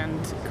played in a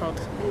band called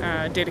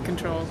Data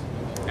Control,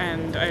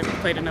 and I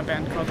played in a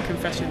band called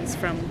Confessions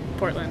from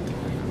Portland.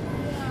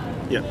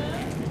 Yeah.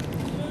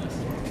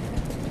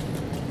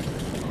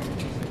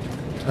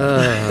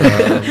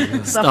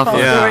 Stuff.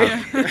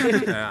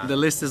 Yeah. The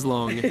list is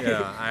long.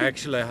 Yeah, I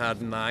actually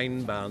had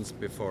 9 bands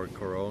before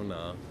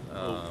Corona,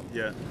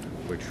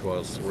 which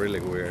was really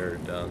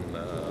weird. And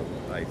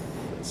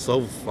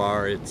so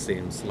far it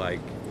seems like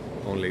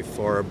only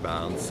 4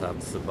 bands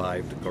have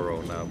survived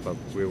Corona, but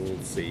we will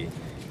see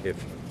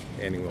if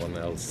anyone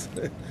else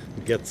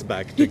gets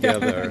back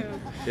together.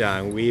 Yeah,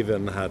 and we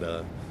even had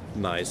a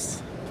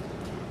nice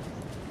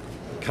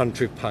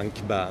country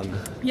punk band,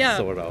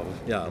 sort of,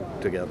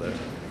 together.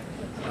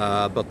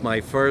 But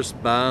my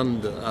first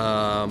band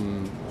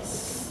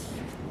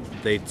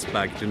dates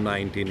back to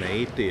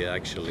 1980,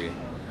 actually,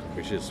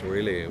 which is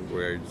really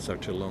weird,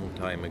 such a long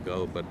time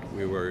ago. But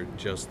we were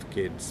just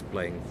kids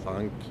playing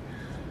funk,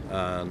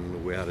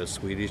 and we had a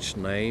Swedish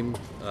name,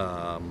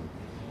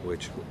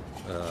 which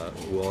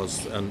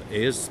was and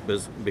is,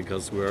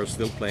 because we are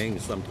still playing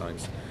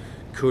sometimes,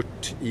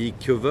 Kurt i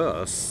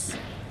Kuvös.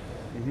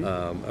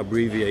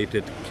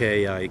 Abbreviated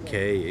KIK,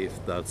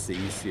 if that's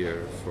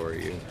easier for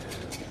you.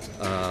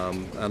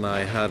 And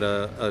I had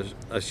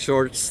a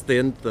short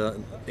stint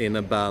in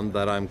a band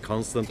that I'm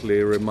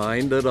constantly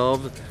reminded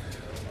of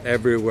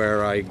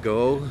everywhere I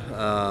go.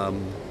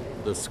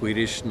 The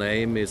Swedish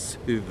name is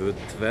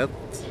Huvudtvätt,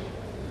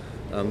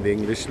 and the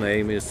English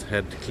name is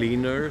Head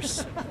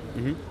Cleaners.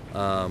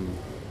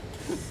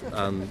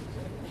 And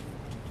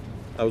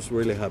I was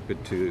really happy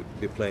to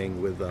be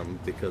playing with them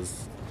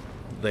because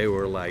they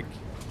were like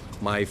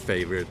my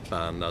favorite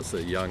band as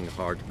a young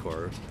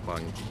hardcore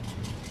punk.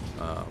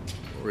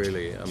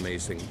 Really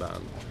amazing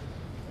band.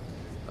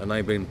 And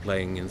I've been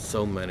playing in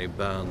so many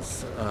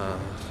bands,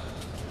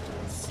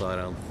 so I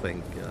don't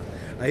think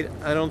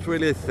I don't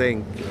really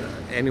think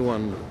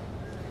anyone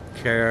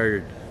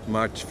cared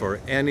much for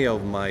any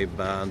of my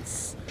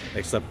bands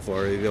except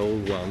for the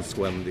old ones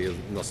when the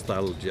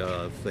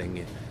nostalgia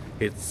thing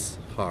hits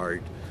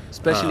hard.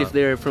 Especially if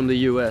they're from the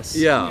US.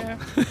 Yeah.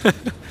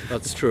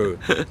 That's true.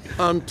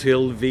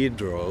 Until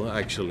Vidro,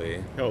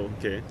 actually. Oh,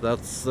 okay.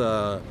 That's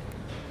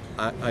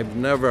I've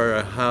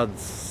never had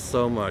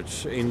so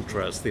much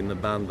interest in the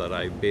band that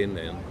I've been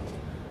in,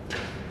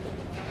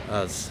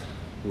 as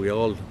we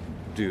all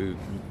do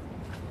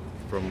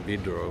from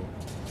Vidro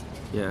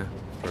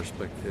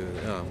perspective.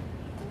 Yeah.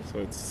 So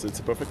it's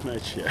a perfect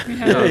match. Yeah.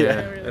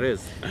 Yeah, it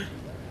is.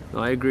 No,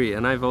 I agree,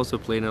 and I've also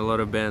played in a lot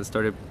of bands.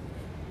 Started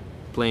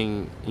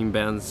playing in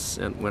bands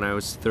when I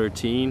was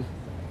 13.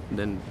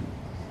 Then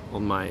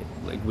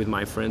with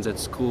my friends at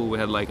school, we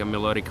had like a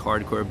melodic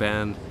hardcore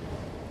band,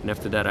 and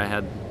after that I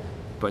had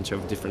a bunch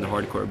of different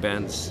hardcore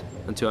bands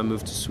until I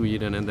moved to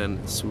Sweden. And then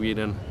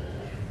Sweden,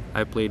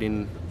 I played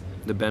in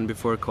the band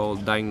before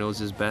called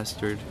Diagnosis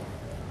Bastard,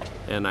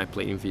 and I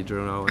play in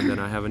Vidro now. And then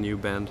I have a new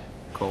band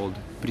called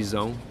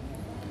Prisão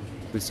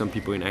with some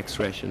people in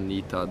X-Rash and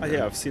Nitad.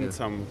 Yeah, I've seen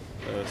some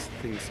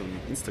things on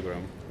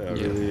Instagram.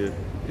 Really,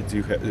 do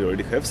you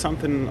already have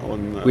something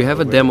on? We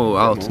have a demo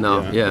out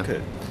now. Yeah.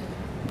 Okay.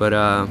 But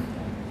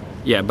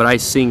but I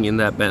sing in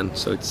that band,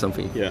 so it's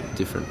something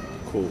different.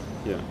 Cool.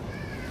 Yeah.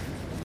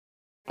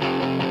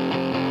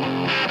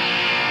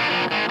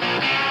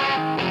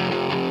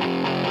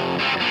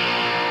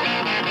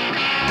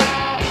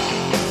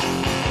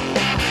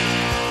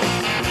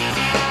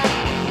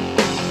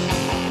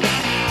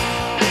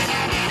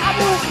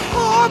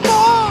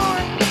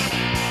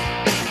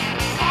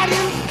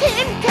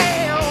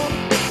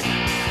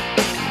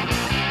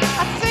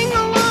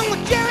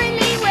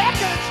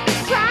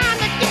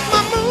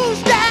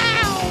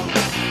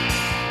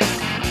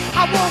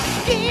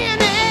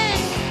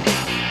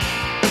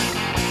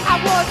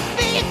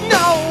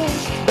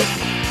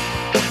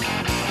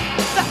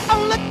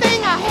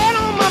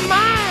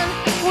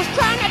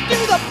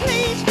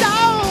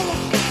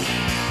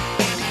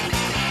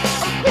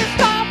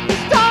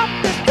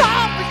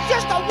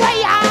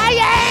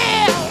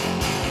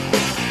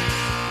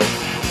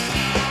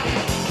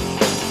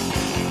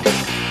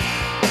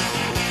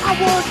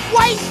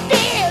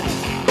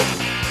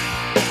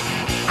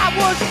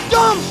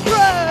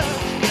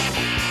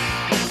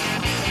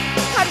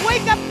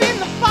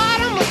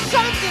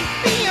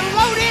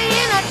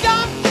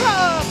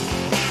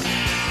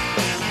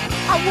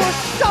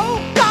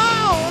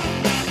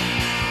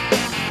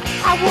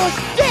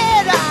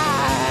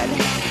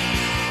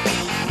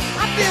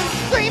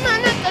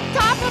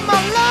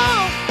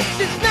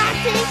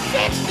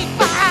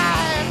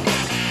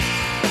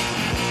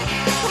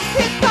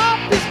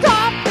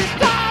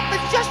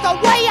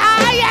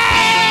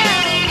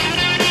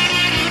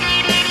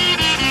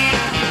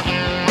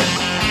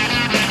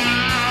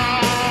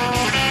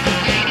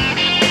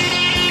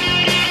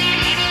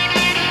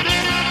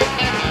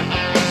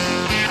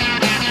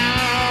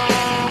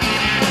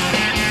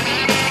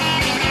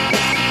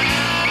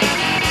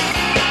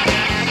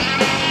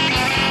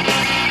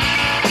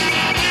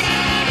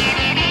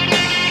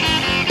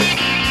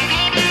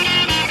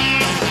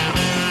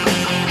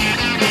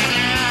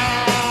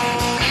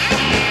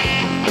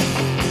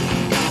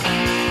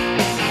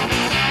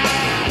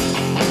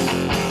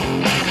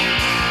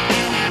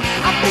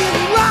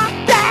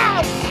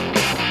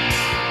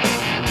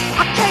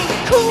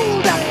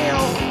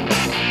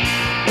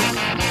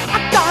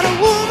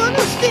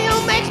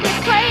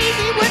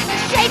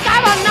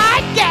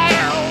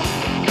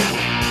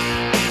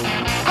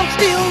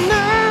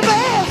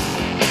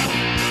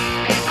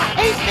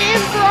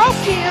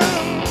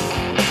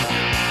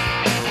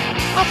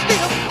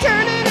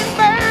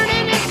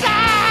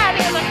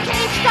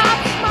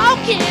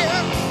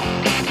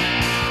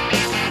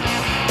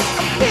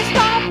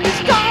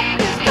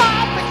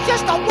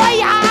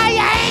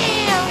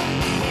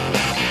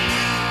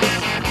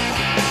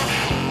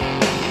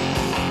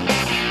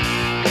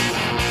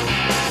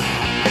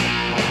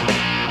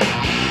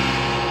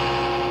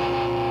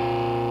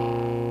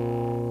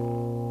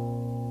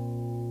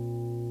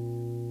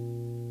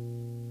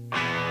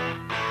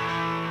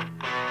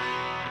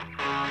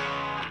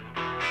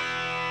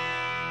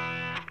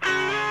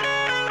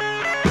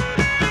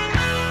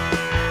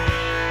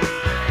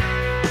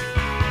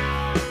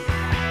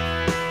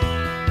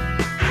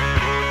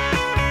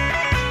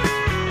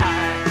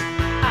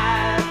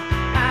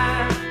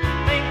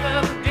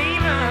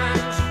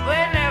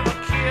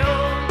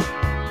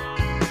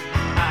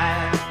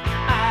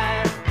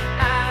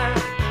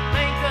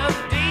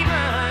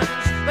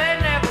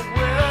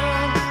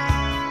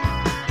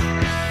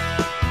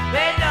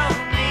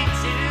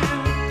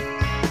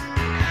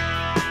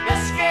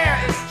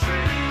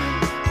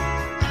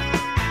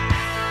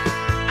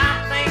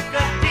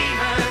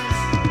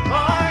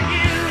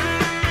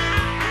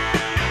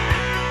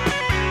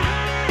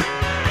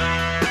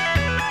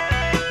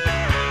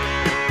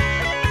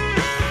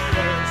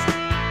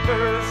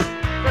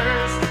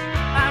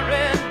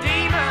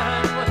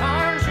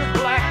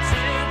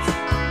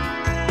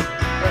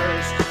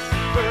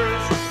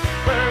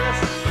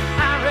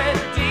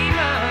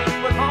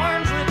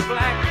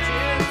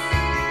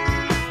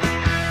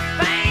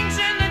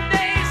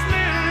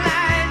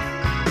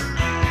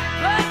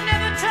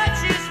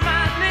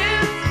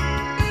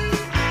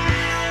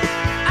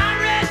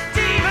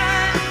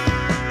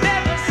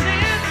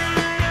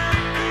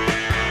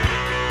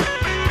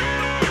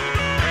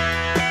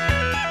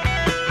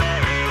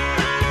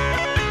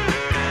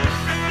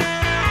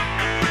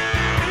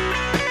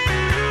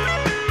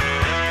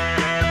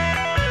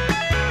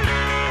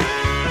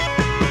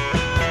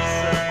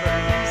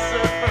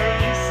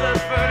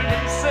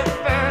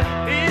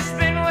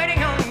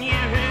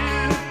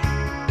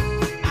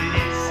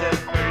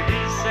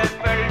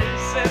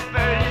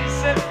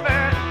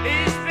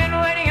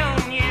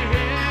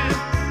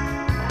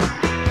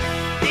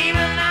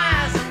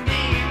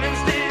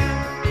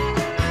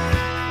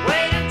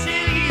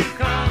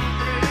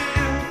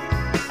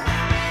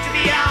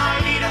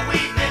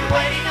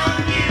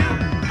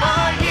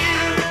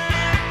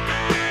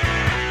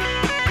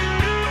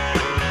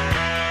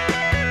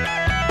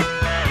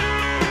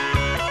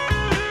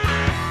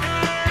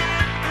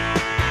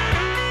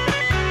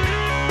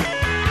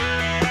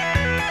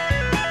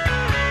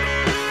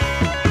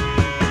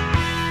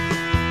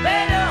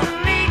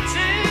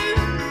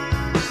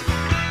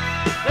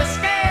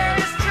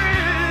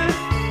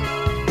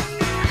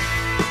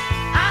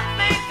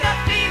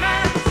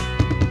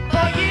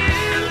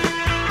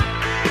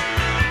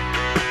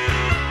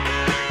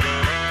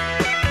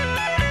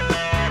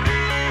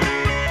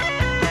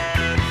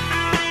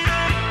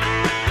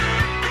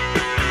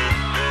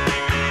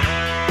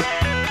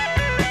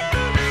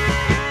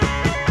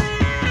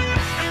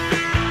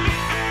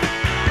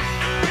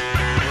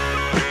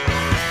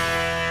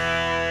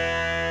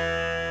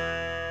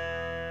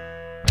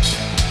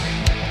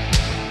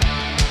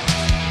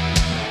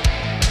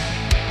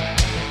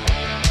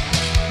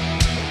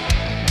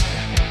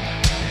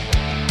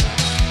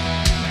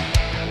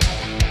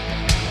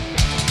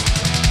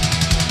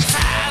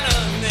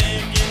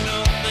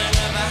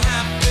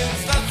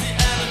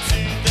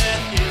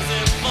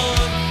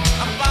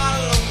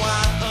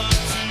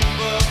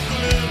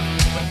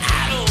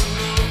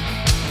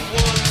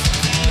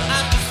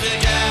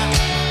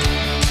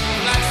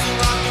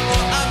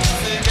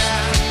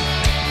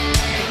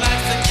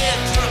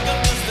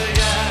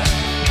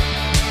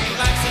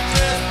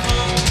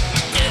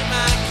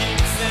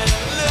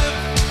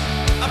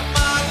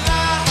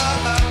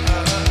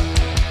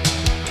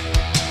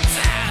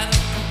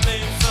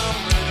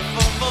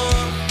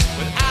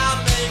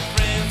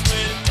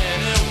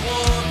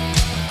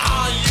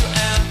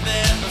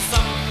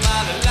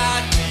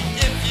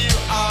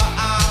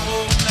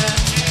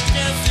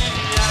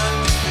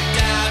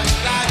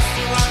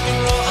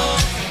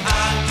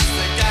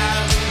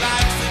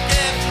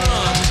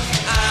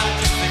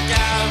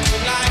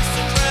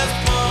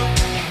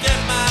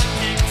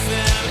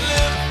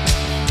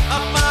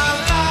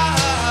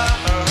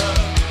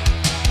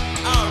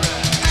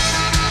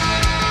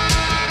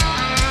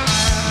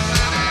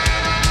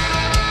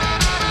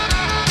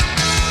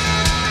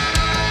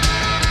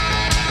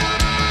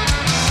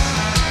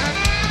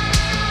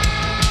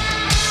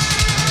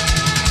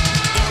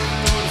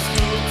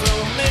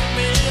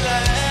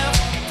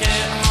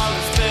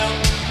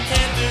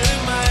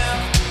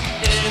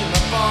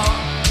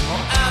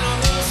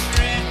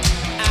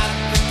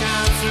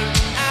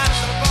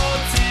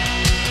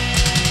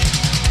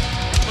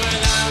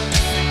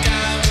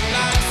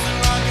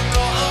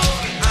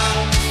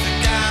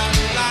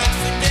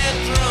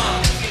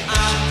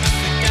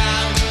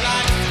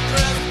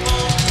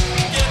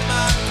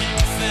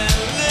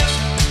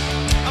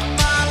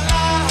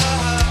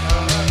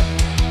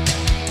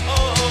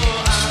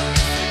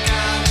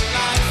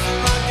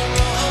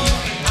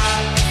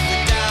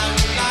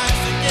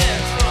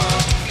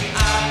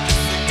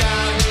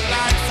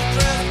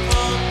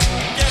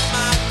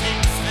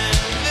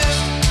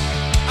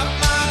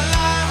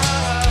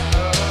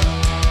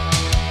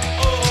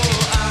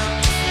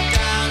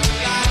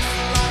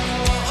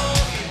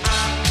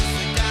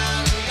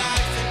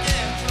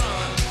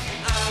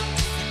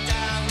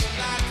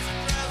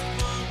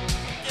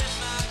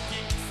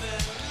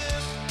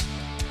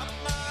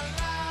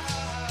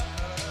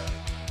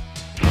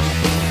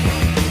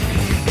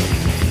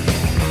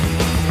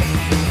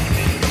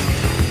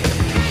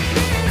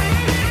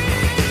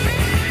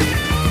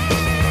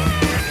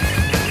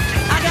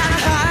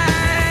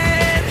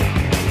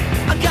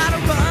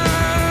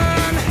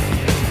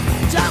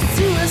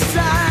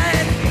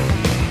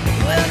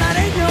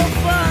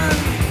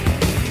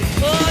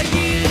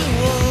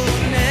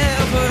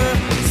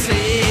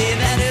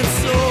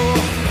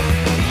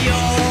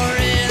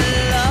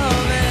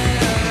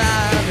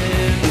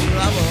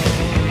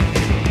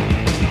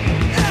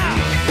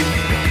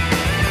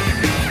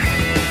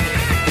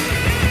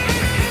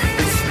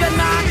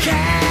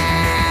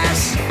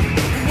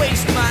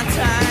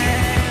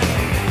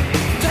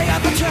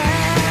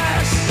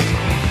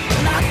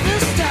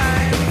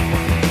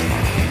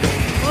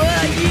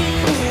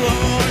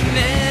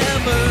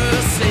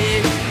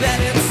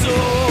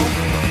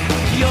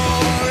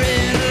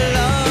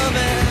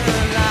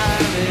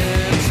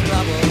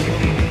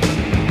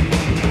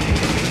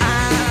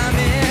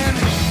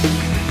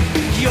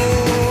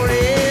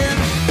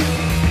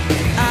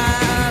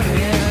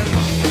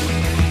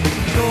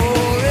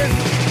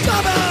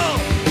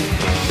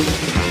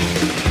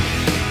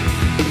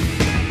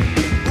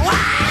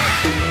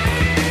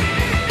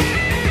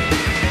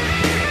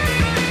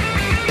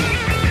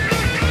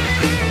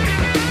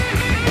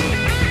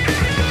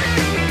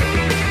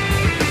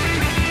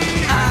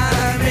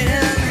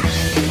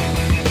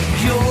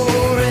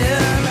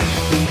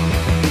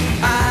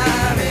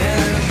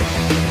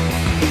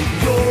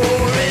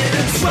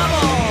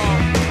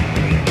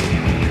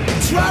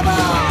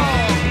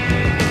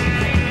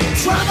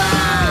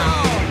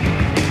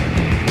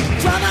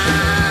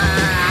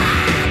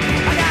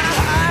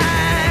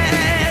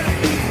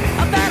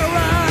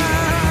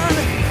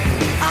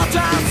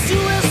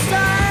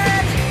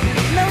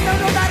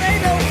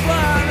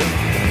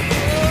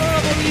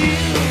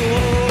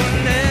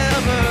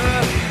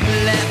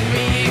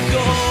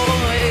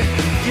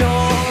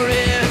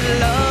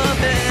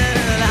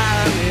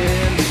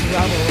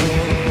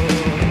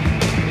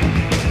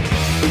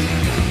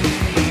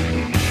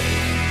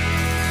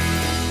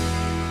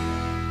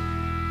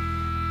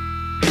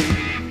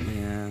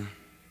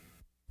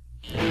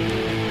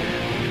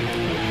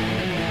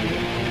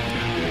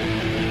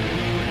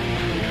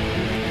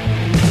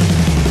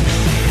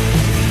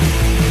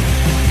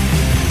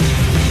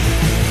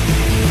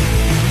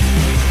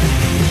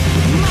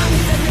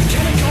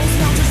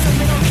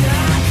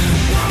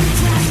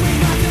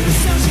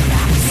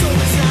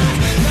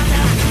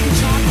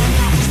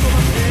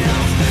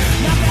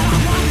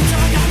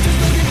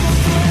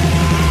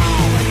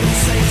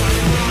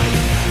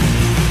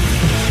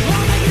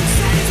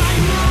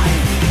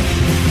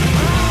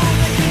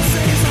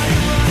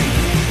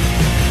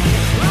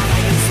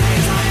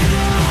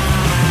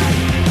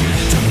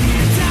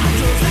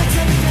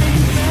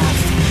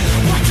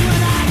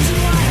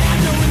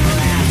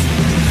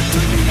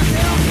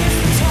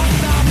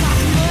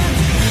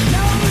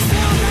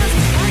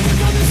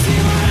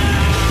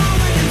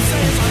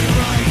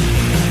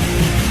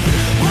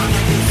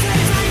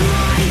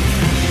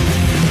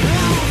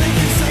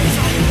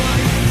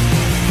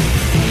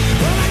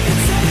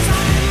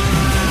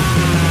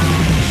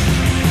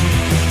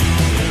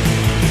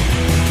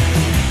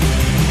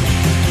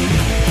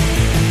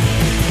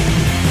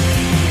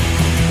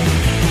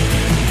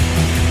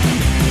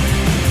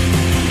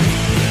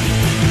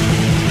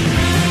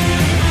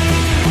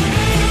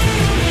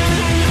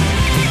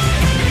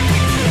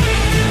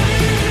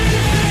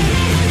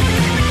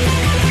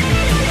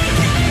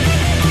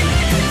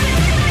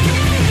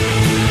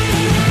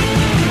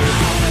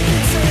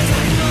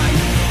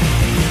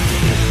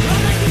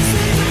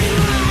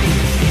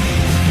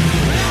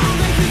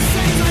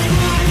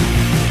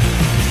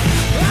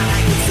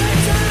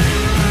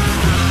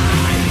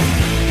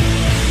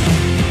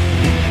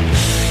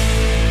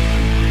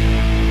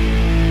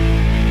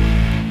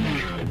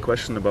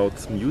 question about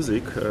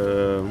music.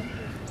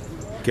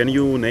 Can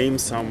you name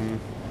something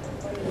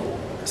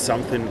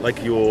like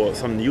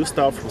some new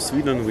stuff from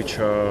Sweden which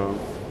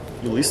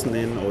you listen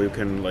in, or you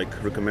can like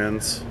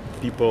recommend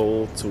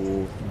people to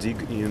dig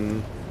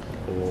in,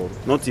 or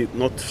not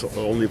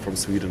only from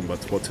Sweden, but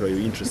what are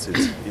you interested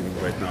in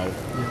right now?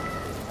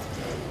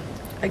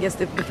 I guess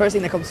the first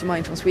thing that comes to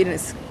mind from Sweden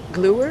is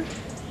Gluer.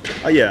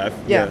 Yeah.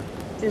 They're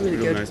really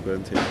good. Nice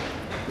band, yeah.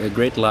 They're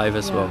great live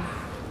as well.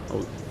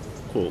 Oh,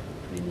 cool.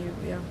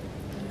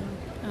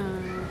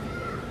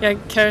 Yeah,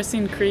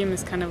 Kerosene Cream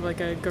is kind of like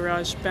a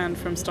garage band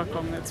from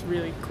Stockholm that's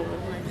really cool,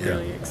 like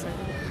really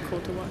exciting, cool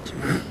to watch.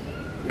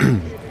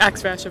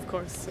 Axe Rash, of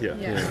course. Yeah.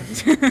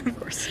 Of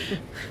course.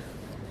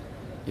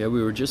 Yeah,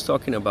 we were just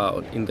talking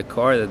about in the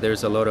car that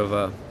there's a lot of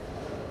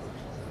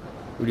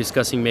we're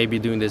discussing maybe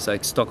doing this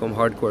like Stockholm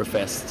Hardcore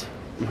Fest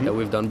that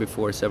we've done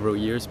before, several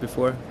years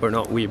before, or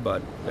not we,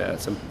 but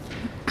some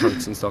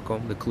punks in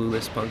Stockholm, the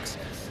Clueless punks.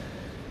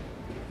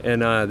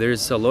 And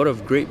there's a lot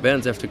of great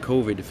bands after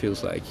COVID, it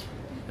feels like.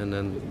 And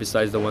then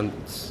besides the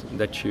ones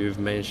that you've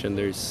mentioned,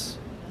 there's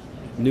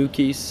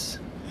Nukies,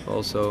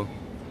 also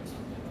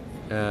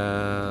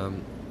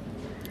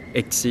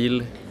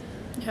Exil.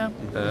 Yeah.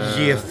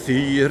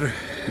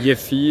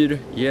 Gefyr,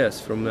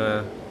 yes, from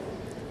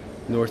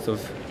north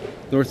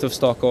of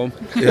Stockholm.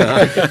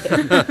 Yeah.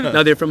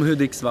 Now they're from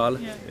Hudiksvall,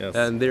 Yes.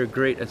 and they're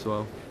great as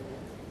well.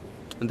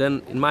 And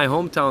then in my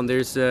hometown,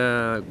 there's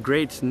a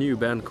great new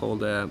band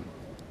called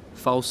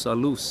Falsa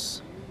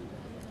Luz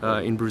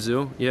in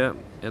Brazil. Yeah,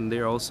 and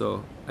they're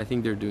also, I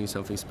think they're doing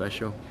something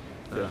special.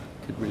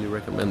 Could really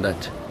recommend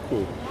that.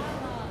 Cool.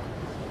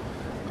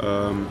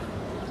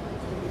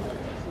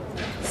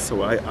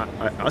 So I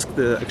asked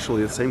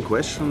actually the same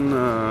question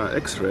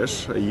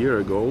X-Rash a year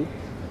ago.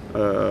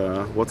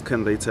 What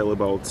can they tell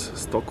about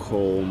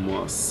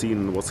Stockholm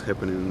scene, what's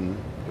happening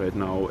right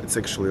now? It's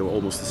actually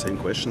almost the same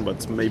question,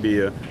 but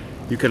maybe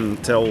you can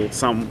tell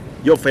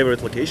your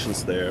favorite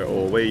locations there,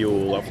 or where you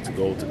love to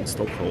go to in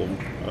Stockholm.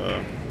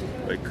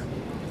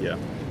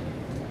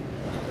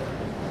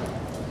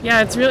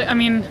 Yeah, it's really, I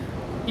mean,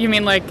 you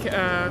mean like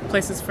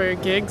places for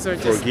gigs or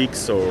just... For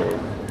gigs or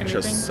anything?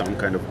 just some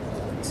kind of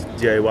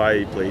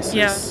DIY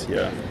places.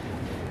 Yeah.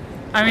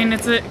 I mean,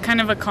 it's a kind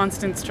of a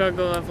constant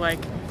struggle of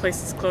like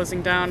places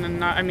closing down and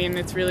not, I mean,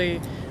 it's really,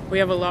 we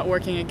have a lot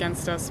working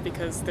against us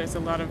because there's a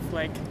lot of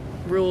like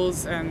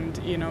rules and,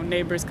 you know,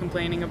 neighbors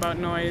complaining about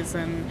noise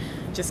and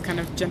just kind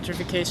of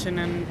gentrification,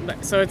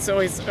 and so it's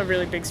always a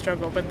really big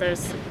struggle, but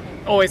there's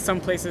always some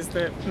places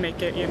that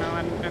make it, you know,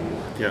 and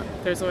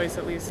there's always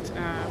at least,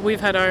 we've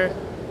had our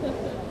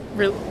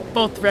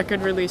both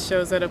record release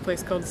shows at a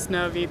place called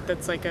Snövit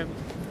that's like a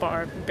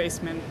bar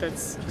basement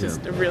that's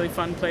just a really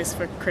fun place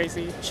for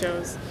crazy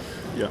shows.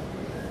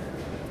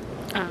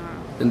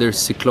 And there's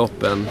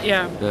Cyklopen,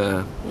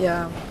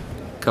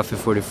 Cafe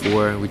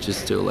 44, which is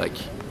still like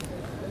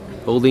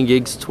holding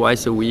gigs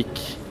twice a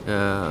week,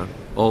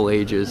 all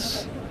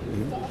ages.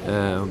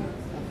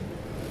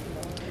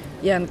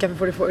 And Cafe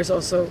 44 is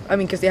also, I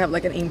mean, because they have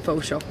like an info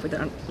shop with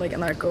like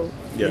anarcho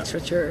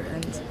literature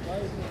and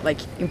like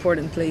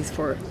important place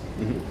for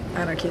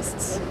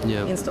anarchists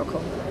in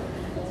Stockholm.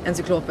 And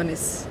Cyklopen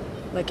is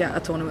like an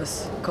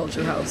autonomous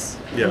culture house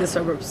in the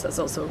suburbs that's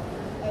also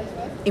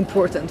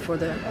important for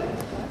the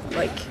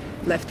like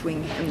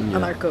left-wing and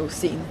anarcho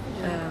scene.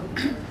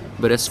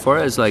 But as far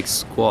as like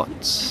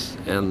squats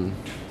and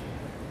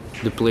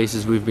the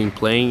places we've been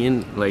playing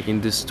in, like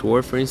in this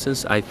tour for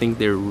instance, I think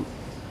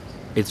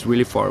it's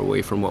really far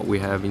away from what we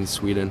have in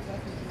Sweden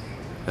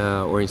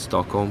or in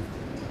Stockholm.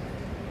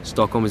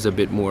 Stockholm is a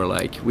bit more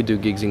like we do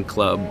gigs in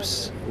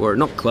clubs, or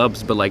not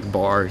clubs but like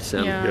bars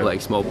and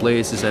like small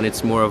places, and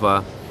it's more of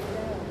a,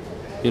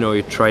 you know,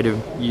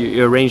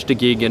 you arrange the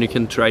gig and you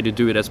can try to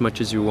do it as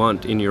much as you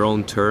want in your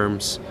own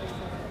terms.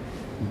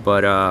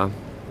 But I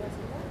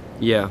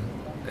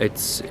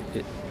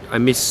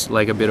miss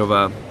like a bit of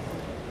a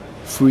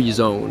free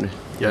zone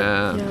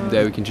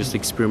that we can just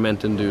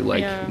experiment and do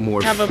like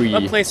more have free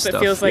a place stuff.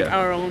 That feels like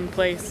our own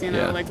place, you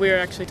know. Like we were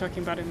actually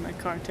talking about it in the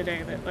car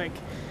today, that like,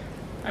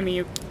 I mean,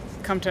 you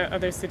come to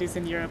other cities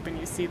in Europe and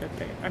you see that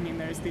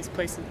there's these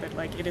places that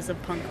like it is a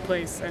punk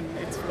place and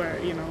it's where,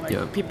 you know,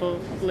 like people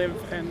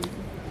live and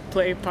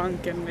play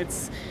punk, and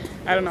it's,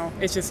 I don't know,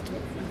 it's just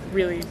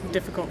really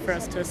difficult for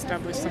us to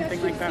establish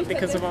something like that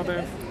because of all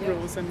the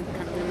rules and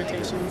kind of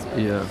limitations.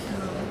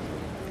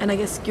 And I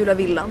guess Gula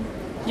Villan.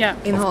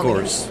 In of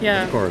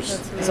Haninge. course.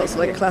 It's also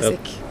like a classic.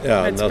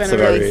 That's a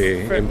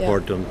very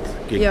important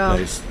gig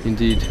place.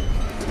 Indeed.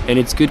 And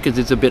it's good because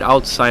it's a bit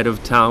outside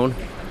of town,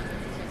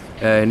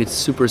 and it's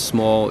super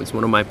small. It's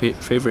one of my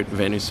favorite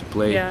venues to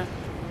play.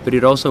 But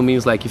it also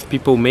means like if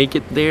people make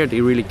it there,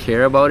 they really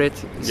care about it.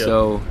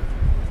 So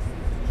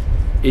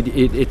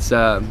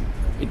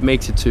it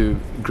makes it to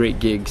great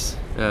gigs.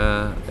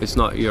 It's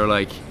not you're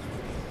like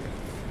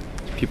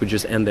people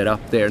just ended up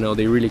there. No,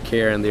 they really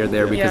care and they're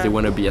there because they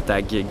want to be at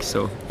that gig.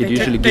 So it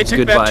usually gives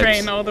good vibes. They took that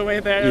train all the way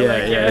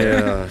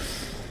there.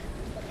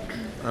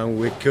 And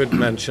we could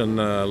mention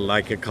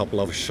like a couple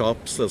of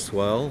shops as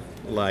well,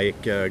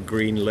 like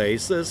Green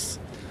Laces.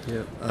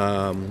 Yeah.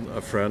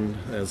 A friend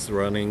is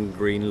running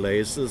Green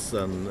Laces,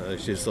 and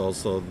she's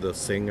also the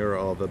singer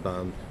of a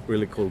band,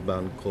 really cool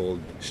band called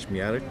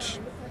Śmierć.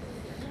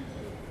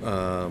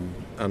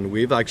 And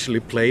we've actually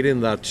played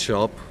in that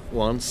shop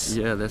once.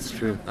 Yeah, that's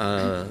true.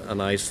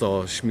 And I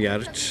saw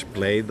Śmierć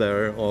play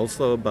there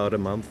also about a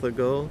month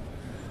ago.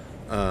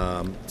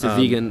 It's a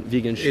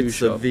vegan shoe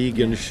shop. It's a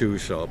vegan shoe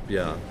shop,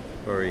 yeah.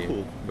 Very,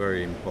 cool.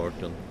 Very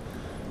important.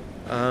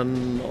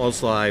 And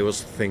also I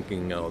was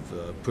thinking of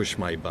Push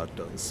My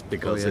Buttons,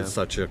 because it's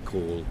such a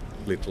cool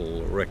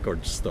little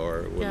record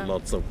store with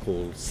lots of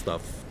cool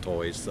stuff,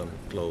 toys and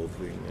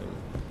clothing.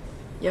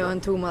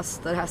 And Thomas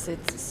that has it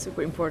is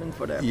super important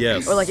for them.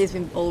 Yes. Or like he's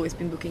always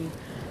been booking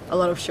a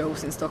lot of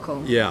shows in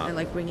Stockholm. Yeah. And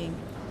like bringing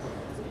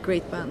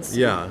great bands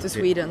to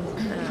Sweden.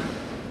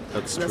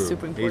 That's true.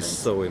 Super important. He's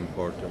so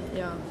important.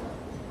 Yeah.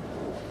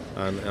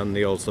 And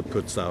he also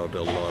puts out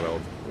a lot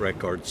of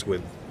records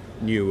with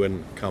new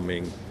and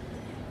coming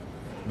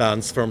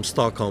bands from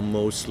Stockholm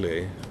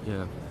mostly.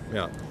 Yeah.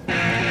 Yeah.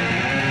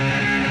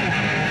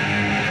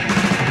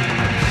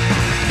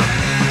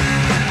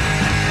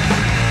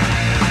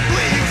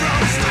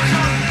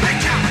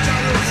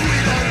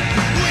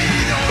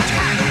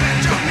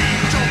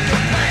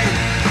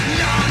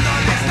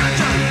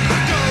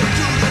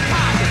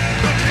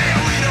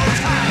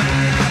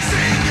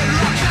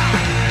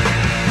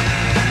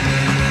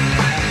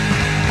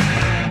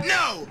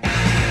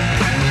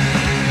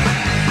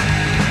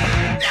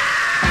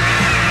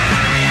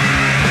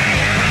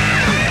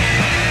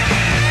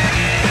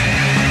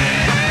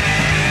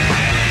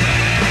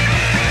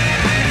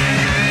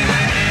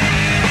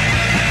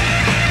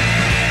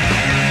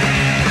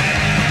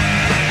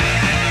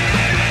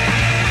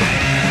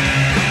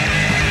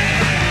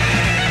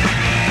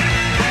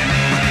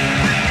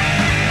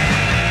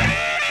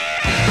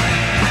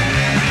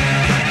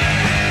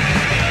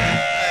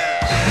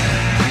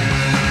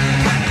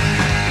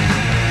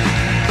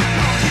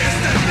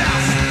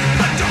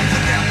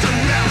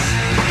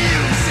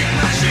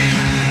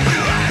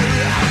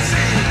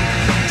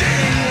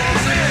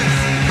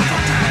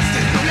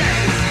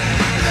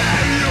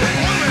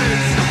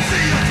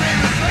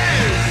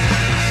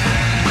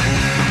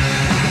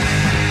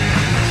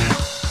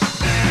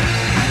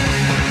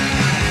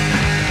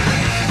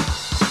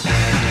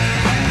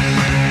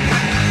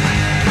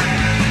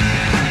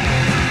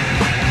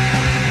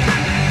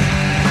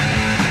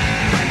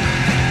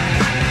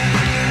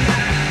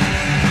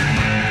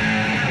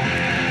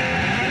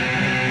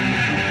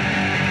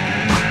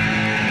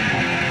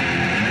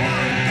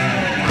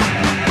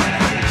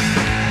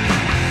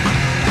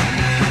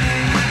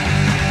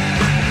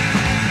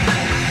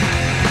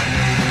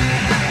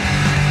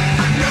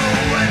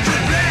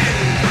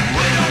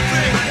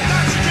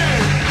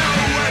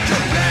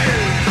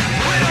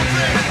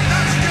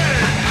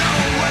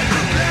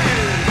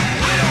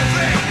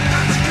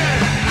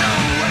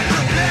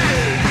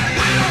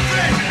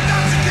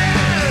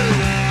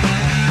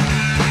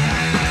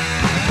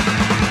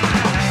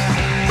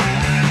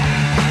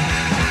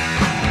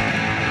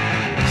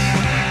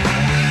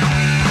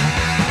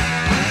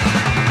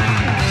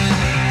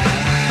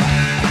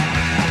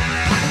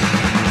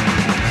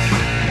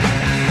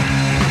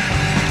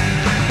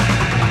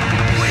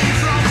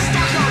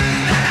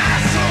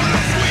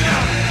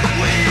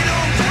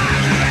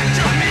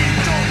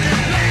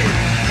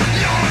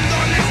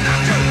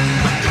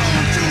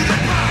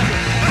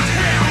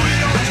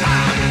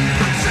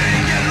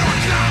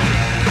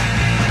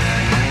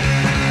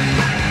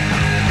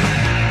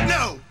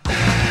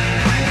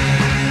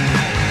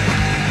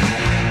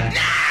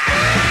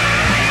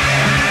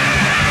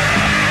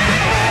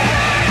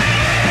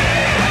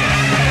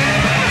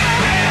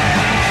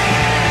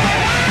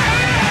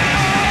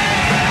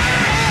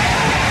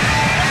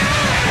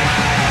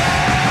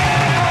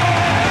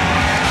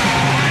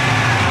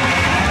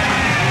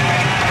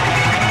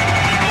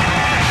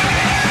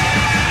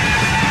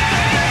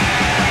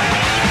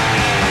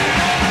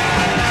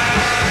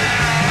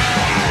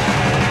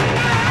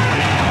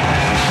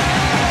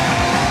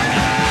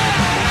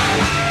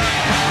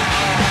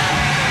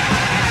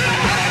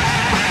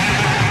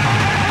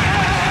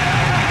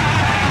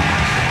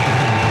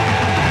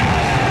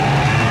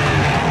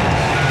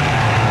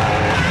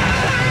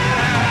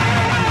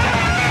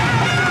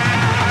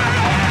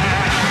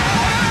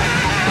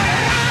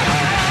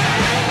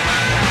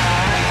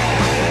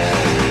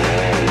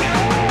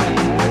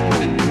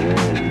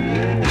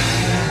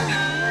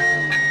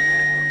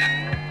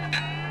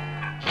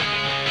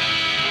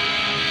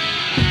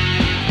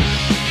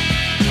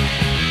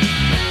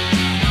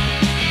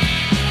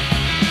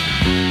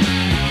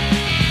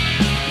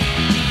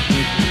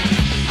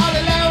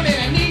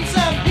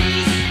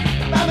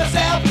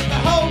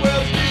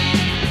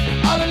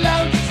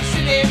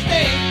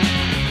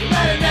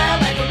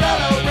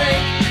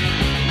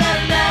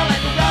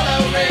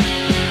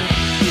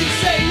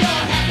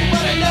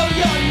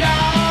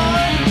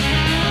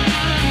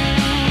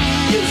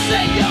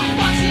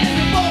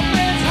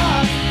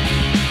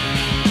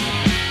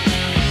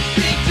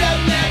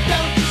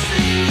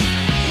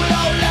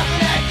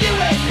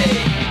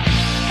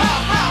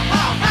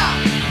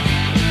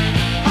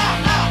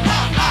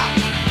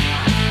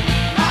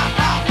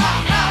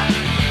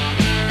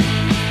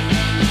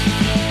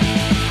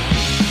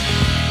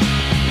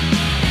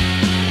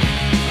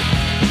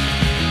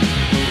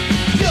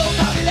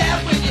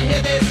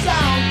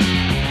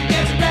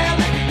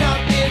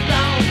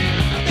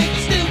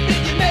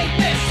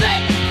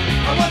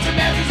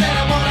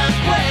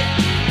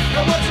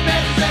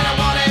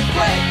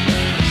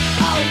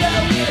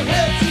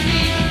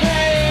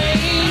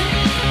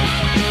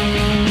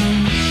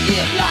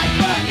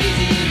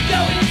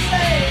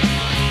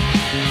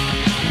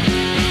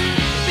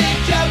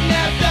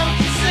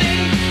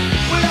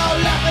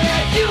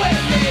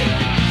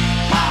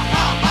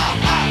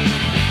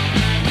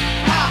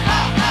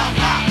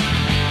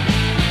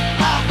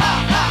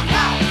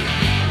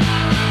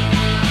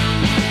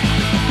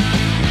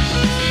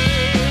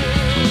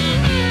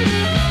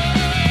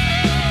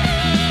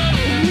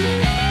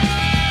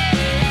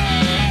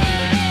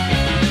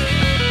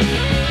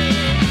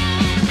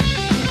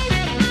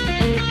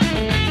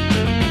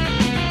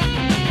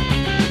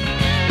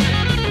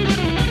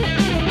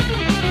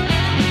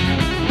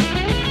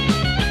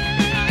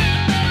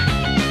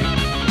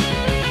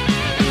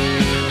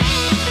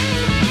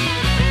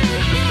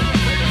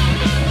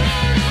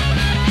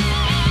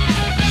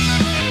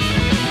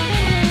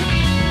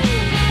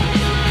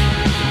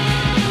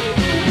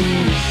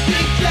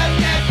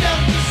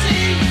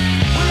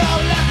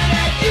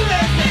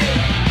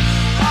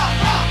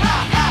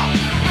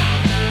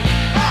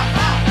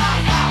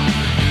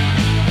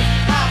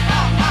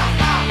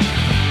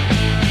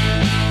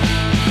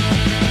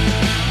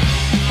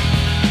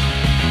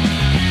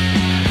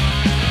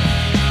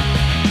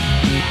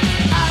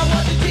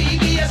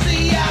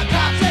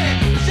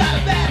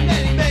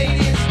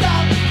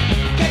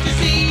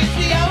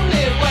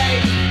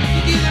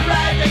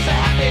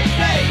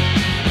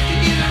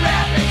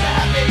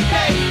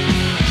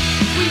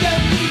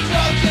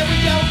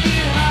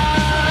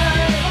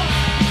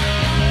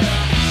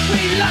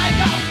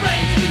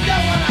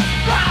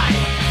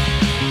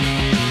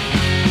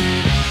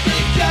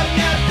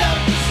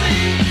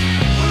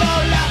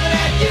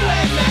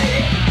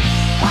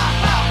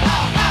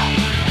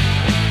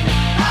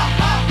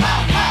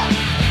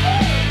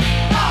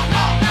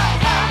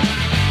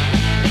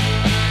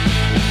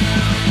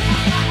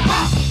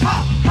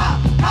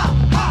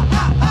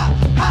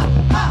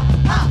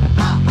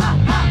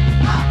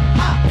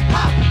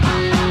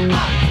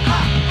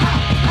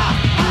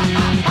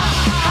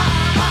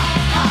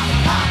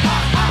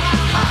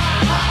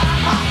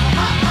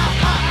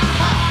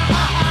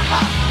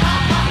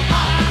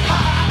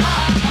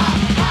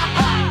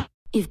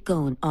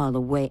 going all the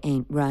way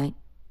ain't right.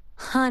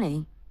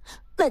 Honey,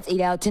 let's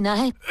eat out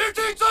tonight. It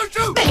ain't so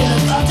true. Baby,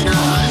 let's go tonight,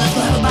 honey, let's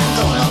go have a bite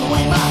going all the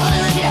way, right, honey,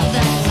 let's eat out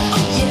tonight.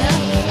 Oh yeah,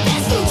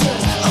 fast food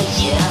trucks, oh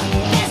yeah,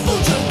 fast food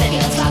trucks. Baby,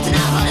 let's go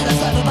tonight, honey,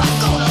 let's go have a bite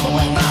going all the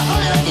way, right,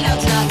 honey, let's eat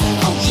out tonight.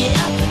 Oh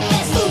yeah,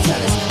 fast food trucks, oh yeah, fast food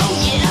trucks. Baby,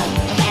 let's go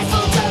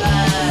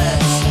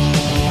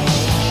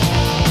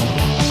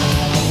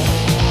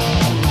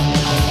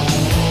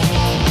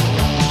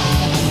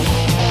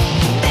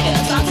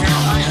tonight,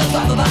 honey, let's go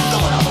have a bite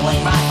going all the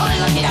way, right, honey,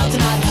 let's eat out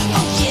tonight.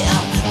 Oh yeah,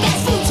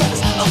 fast food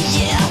trucks, oh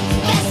yeah,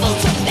 fast food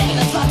trucks. Baby,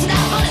 let's go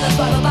tonight, honey, let's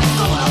go have a bite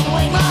going all the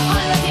way, right,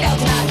 honey, let's eat out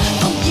tonight.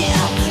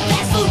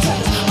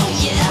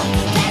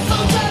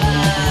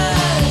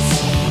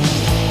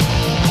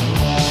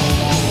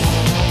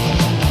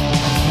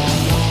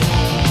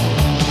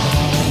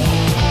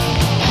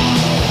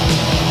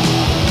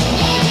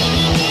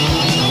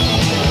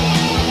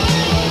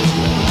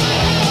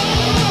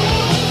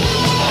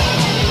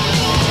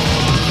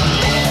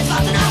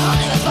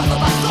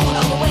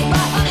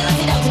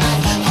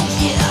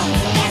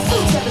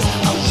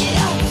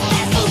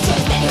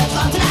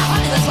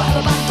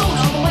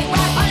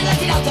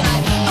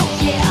 Oh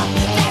yeah,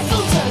 fast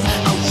food trucks,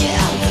 oh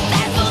yeah,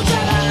 fast food trucks.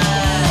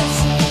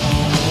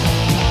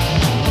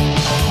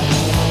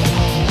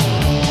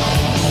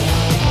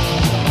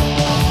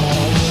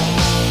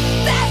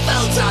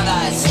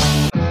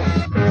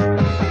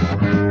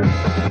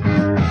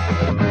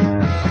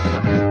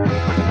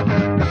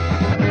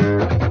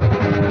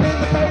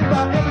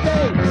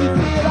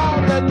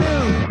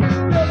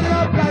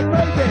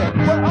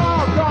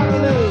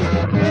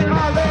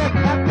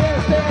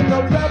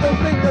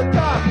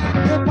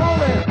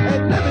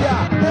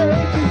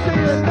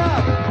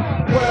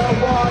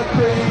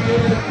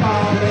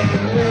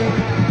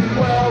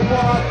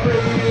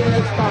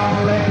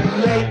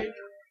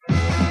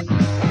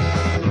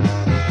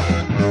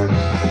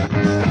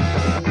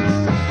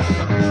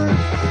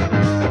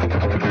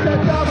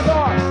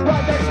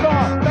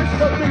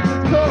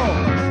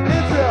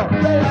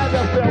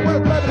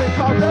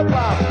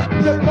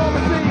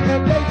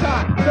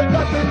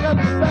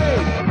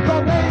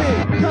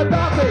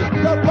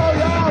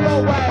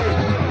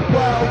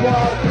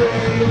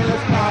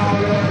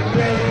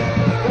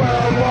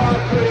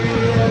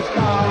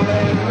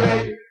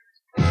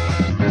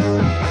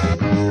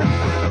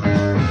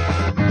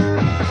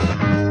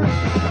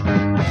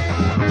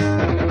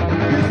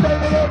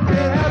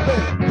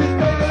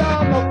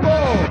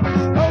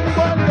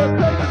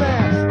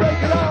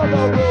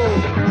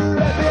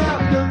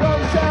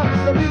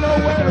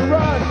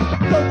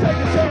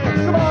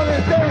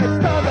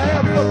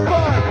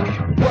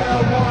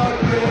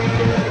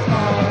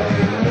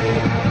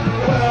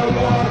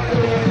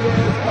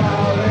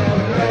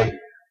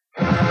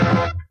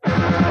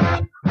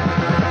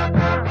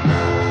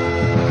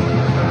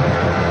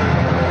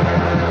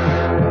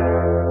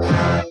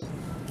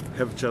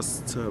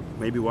 Just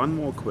maybe one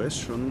more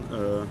question.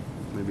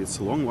 Maybe it's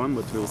a long one,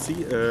 but we'll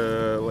see.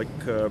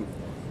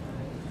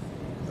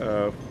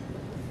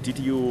 Did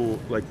you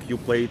you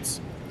played?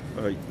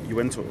 You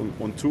went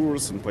on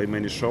tours and played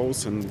many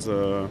shows, and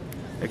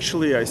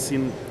actually I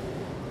seen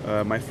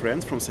my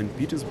friend from St.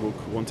 Petersburg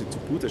wanted to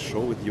put a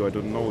show with you. I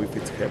don't know if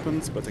it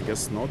happened, but I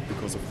guess not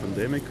because of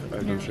pandemic.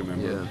 I don't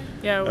remember.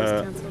 Yeah, it was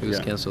cancelled. It was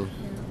cancelled.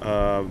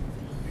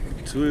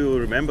 Do you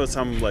remember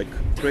some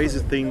crazy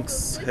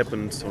things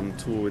happened on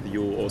tour with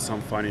you, or some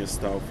funny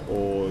stuff,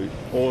 or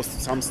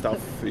some stuff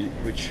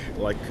which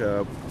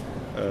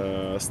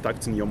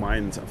stuck in your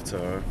mind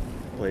after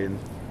playing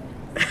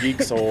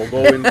gigs or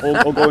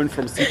going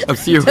from city to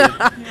city?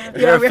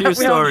 There are a few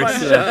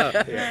stories.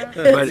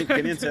 But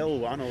can you tell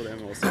one of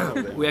them or some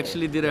of them? We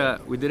actually did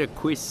a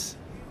quiz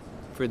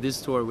for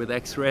this tour with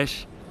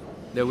X-Resh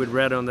that we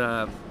read on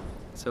the.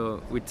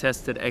 So we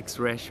tested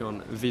X-Resh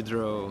on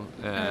Vidro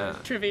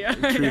trivia.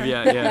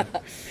 Yeah.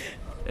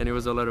 And it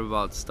was a lot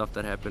about stuff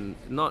that happened.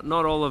 Not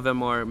all of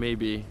them are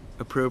maybe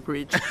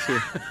appropriate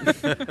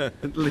to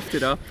lift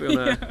it up in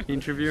an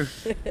interview.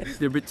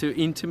 They're a bit too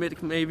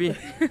intimate maybe.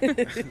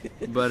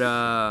 But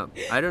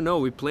I don't know,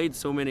 we played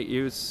so many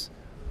years.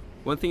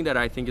 One thing that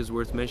I think is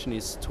worth mentioning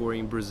is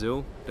touring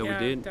Brazil that we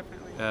did.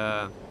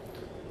 Definitely.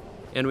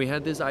 And we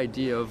had this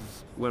idea of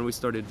when we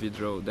started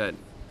Vidro that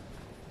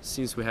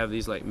since we have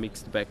these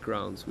mixed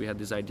backgrounds, we had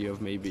this idea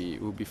of maybe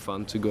it would be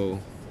fun to go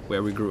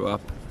where we grew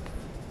up.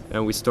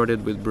 And we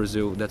started with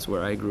Brazil, that's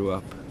where I grew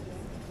up.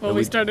 Well,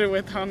 we started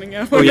with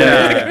Haninge. Oh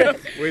yeah,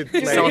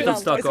 South of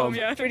Stockholm.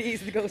 Yeah. Pretty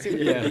easy to go to.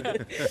 Yeah,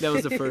 that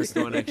was the first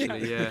one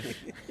actually, yeah.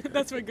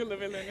 That's where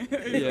Gullevillen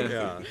is.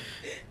 Yeah.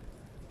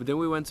 But then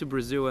we went to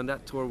Brazil and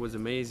that tour was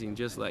amazing.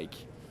 Just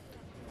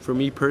for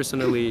me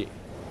personally,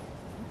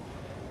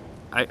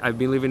 I've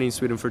been living in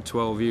Sweden for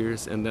 12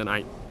 years and then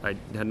I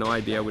had no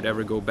idea I would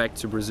ever go back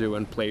to Brazil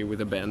and play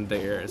with a band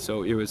there.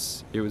 So it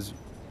was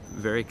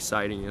very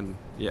exciting and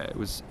yeah, it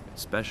was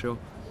special.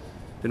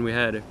 Then we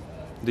had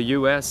the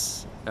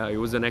US, it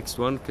was the next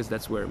one because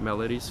that's where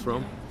Melody's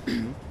from.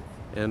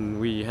 And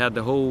we had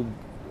the whole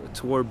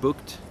tour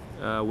booked,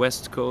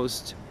 West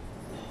Coast,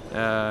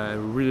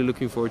 Really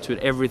looking forward to it.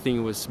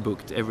 Everything was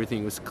booked,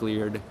 everything was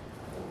cleared.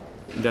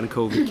 Then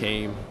COVID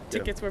came.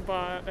 Tickets were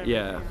bought.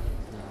 Yeah.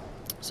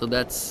 So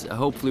that's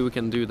hopefully we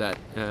can do that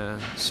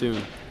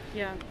soon.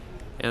 Yeah.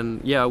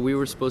 And yeah, we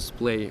were supposed to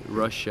play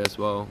Russia as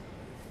well,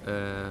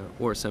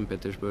 or St.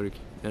 Petersburg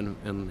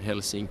and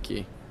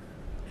Helsinki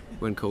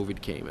when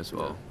COVID came as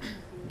well.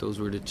 Those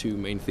were the two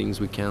main things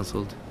we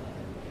cancelled.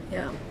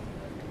 Yeah.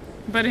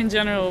 But in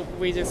general,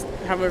 we just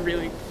have a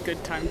really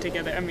good time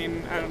together. I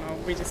mean, I don't know,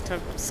 we just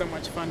have so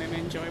much fun and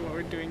enjoy what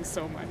we're doing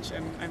so much.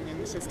 And I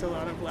mean, it's just a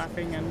lot of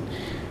laughing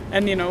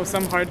and you know,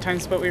 some hard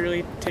times, but we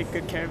really take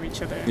good care of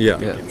each other. Yeah.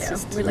 It's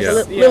just, we're like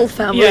a little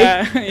family.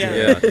 Yeah.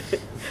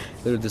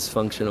 They're a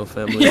dysfunctional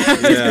family.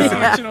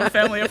 Dysfunctional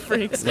family of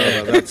freaks.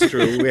 No, that's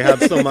true. We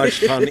have so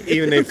much fun,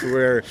 even if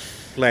we're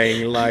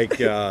playing like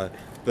the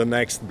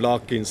next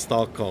block in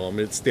Stockholm.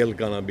 It's still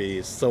gonna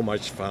be so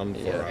much fun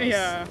for us.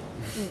 Yeah.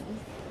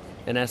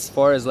 And as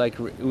far as like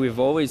we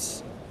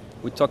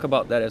talk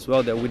about that as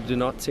well, that we do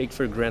not take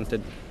for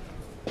granted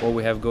what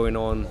we have going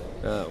on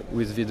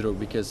with Vidro,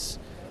 because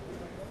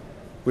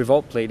we've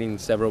all played in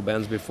several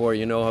bands before.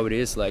 You know how it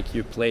is, like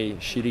you play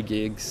shitty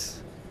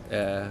gigs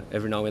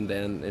every now and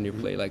then, and you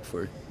play like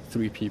for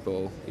 3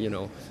 people, you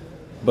know.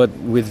 But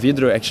with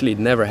Vidro, actually, it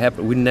never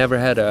happened. We never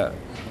had a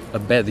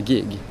bad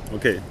gig.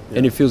 Okay. Yeah.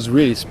 And it feels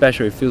really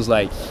special. It feels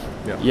like,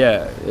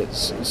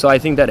 so I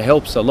think that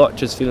helps a lot,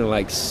 just feeling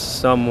like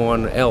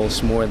someone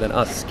else more than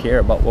us care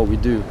about what we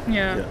do.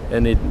 Yeah.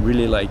 And it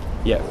really like,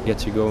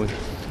 gets you going.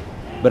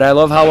 But I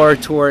love how our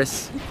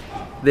tours,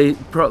 they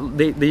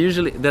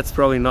usually, that's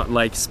probably not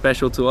like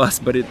special to us,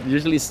 but it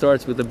usually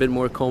starts with a bit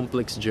more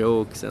complex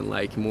jokes and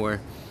like more,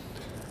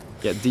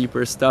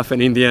 deeper stuff.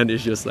 And in the end,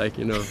 it's just like,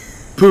 you know,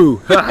 poo.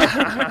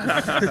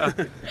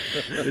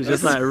 It's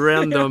just like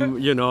random,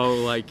 you know,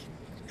 like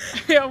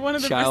one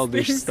of the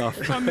childish best stuff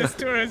things on this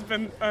tour has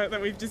been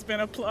that we've just been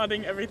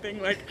applauding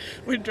everything. Like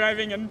we're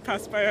driving and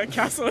pass by a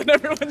castle and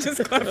everyone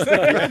just claps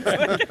their hands.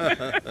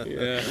 Like,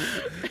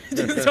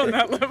 just on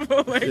that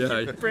level, like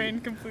your brain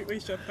completely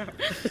shut down.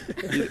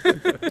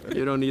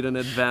 You don't need an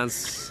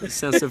advanced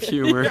sense of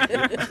humor.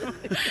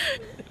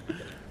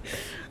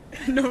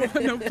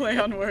 No play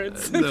on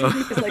words. No.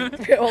 It's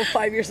like we're all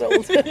 5 years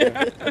old.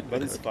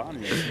 But it's fun.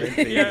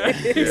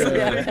 It's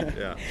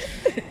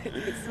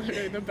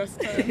really the best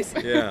times.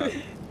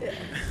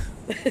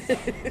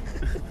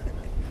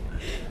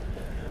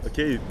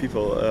 Okay,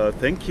 people,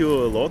 thank you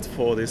a lot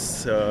for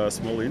this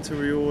small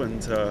interview,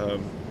 and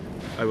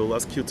I will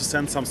ask you to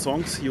send some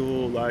songs you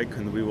like,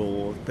 and we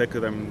will pack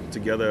them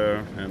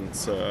together, and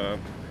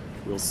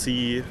we'll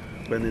see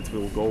when it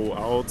will go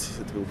out.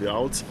 It will be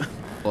out.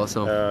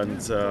 Awesome.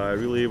 And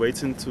really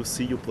waiting to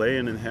see you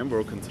playing in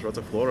Hamburg and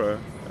Rotaflora.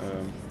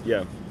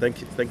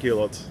 Thank you a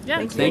lot. Yeah,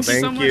 Thank you so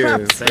Thank much.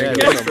 you. Thank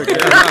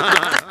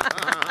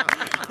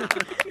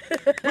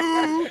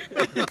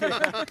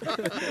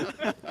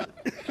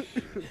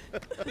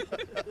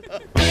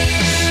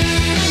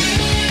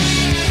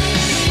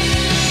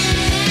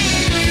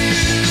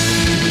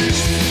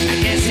I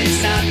guess it's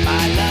not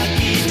my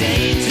lucky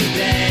day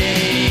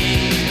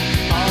today.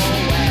 Oh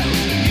well,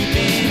 you've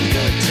been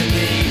good to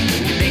me.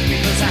 You make me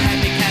feel so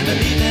happy, can't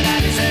believe that I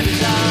deserve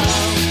it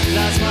all.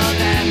 Lost more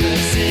than the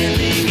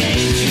silly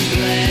games you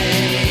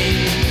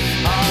play.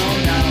 Oh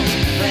no,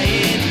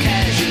 play it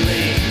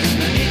casually.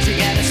 No need to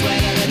get a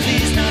sweater, at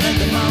least not at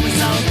the moment.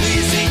 So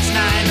 369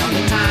 on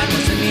the time,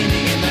 what's the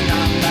meaning in the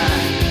number?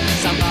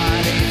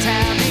 Somebody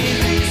tell me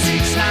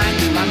 369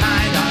 through my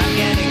mind, all I'm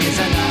getting is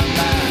a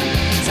number.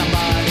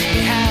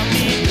 Somebody help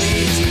me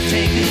please,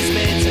 take this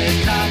bitter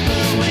cup of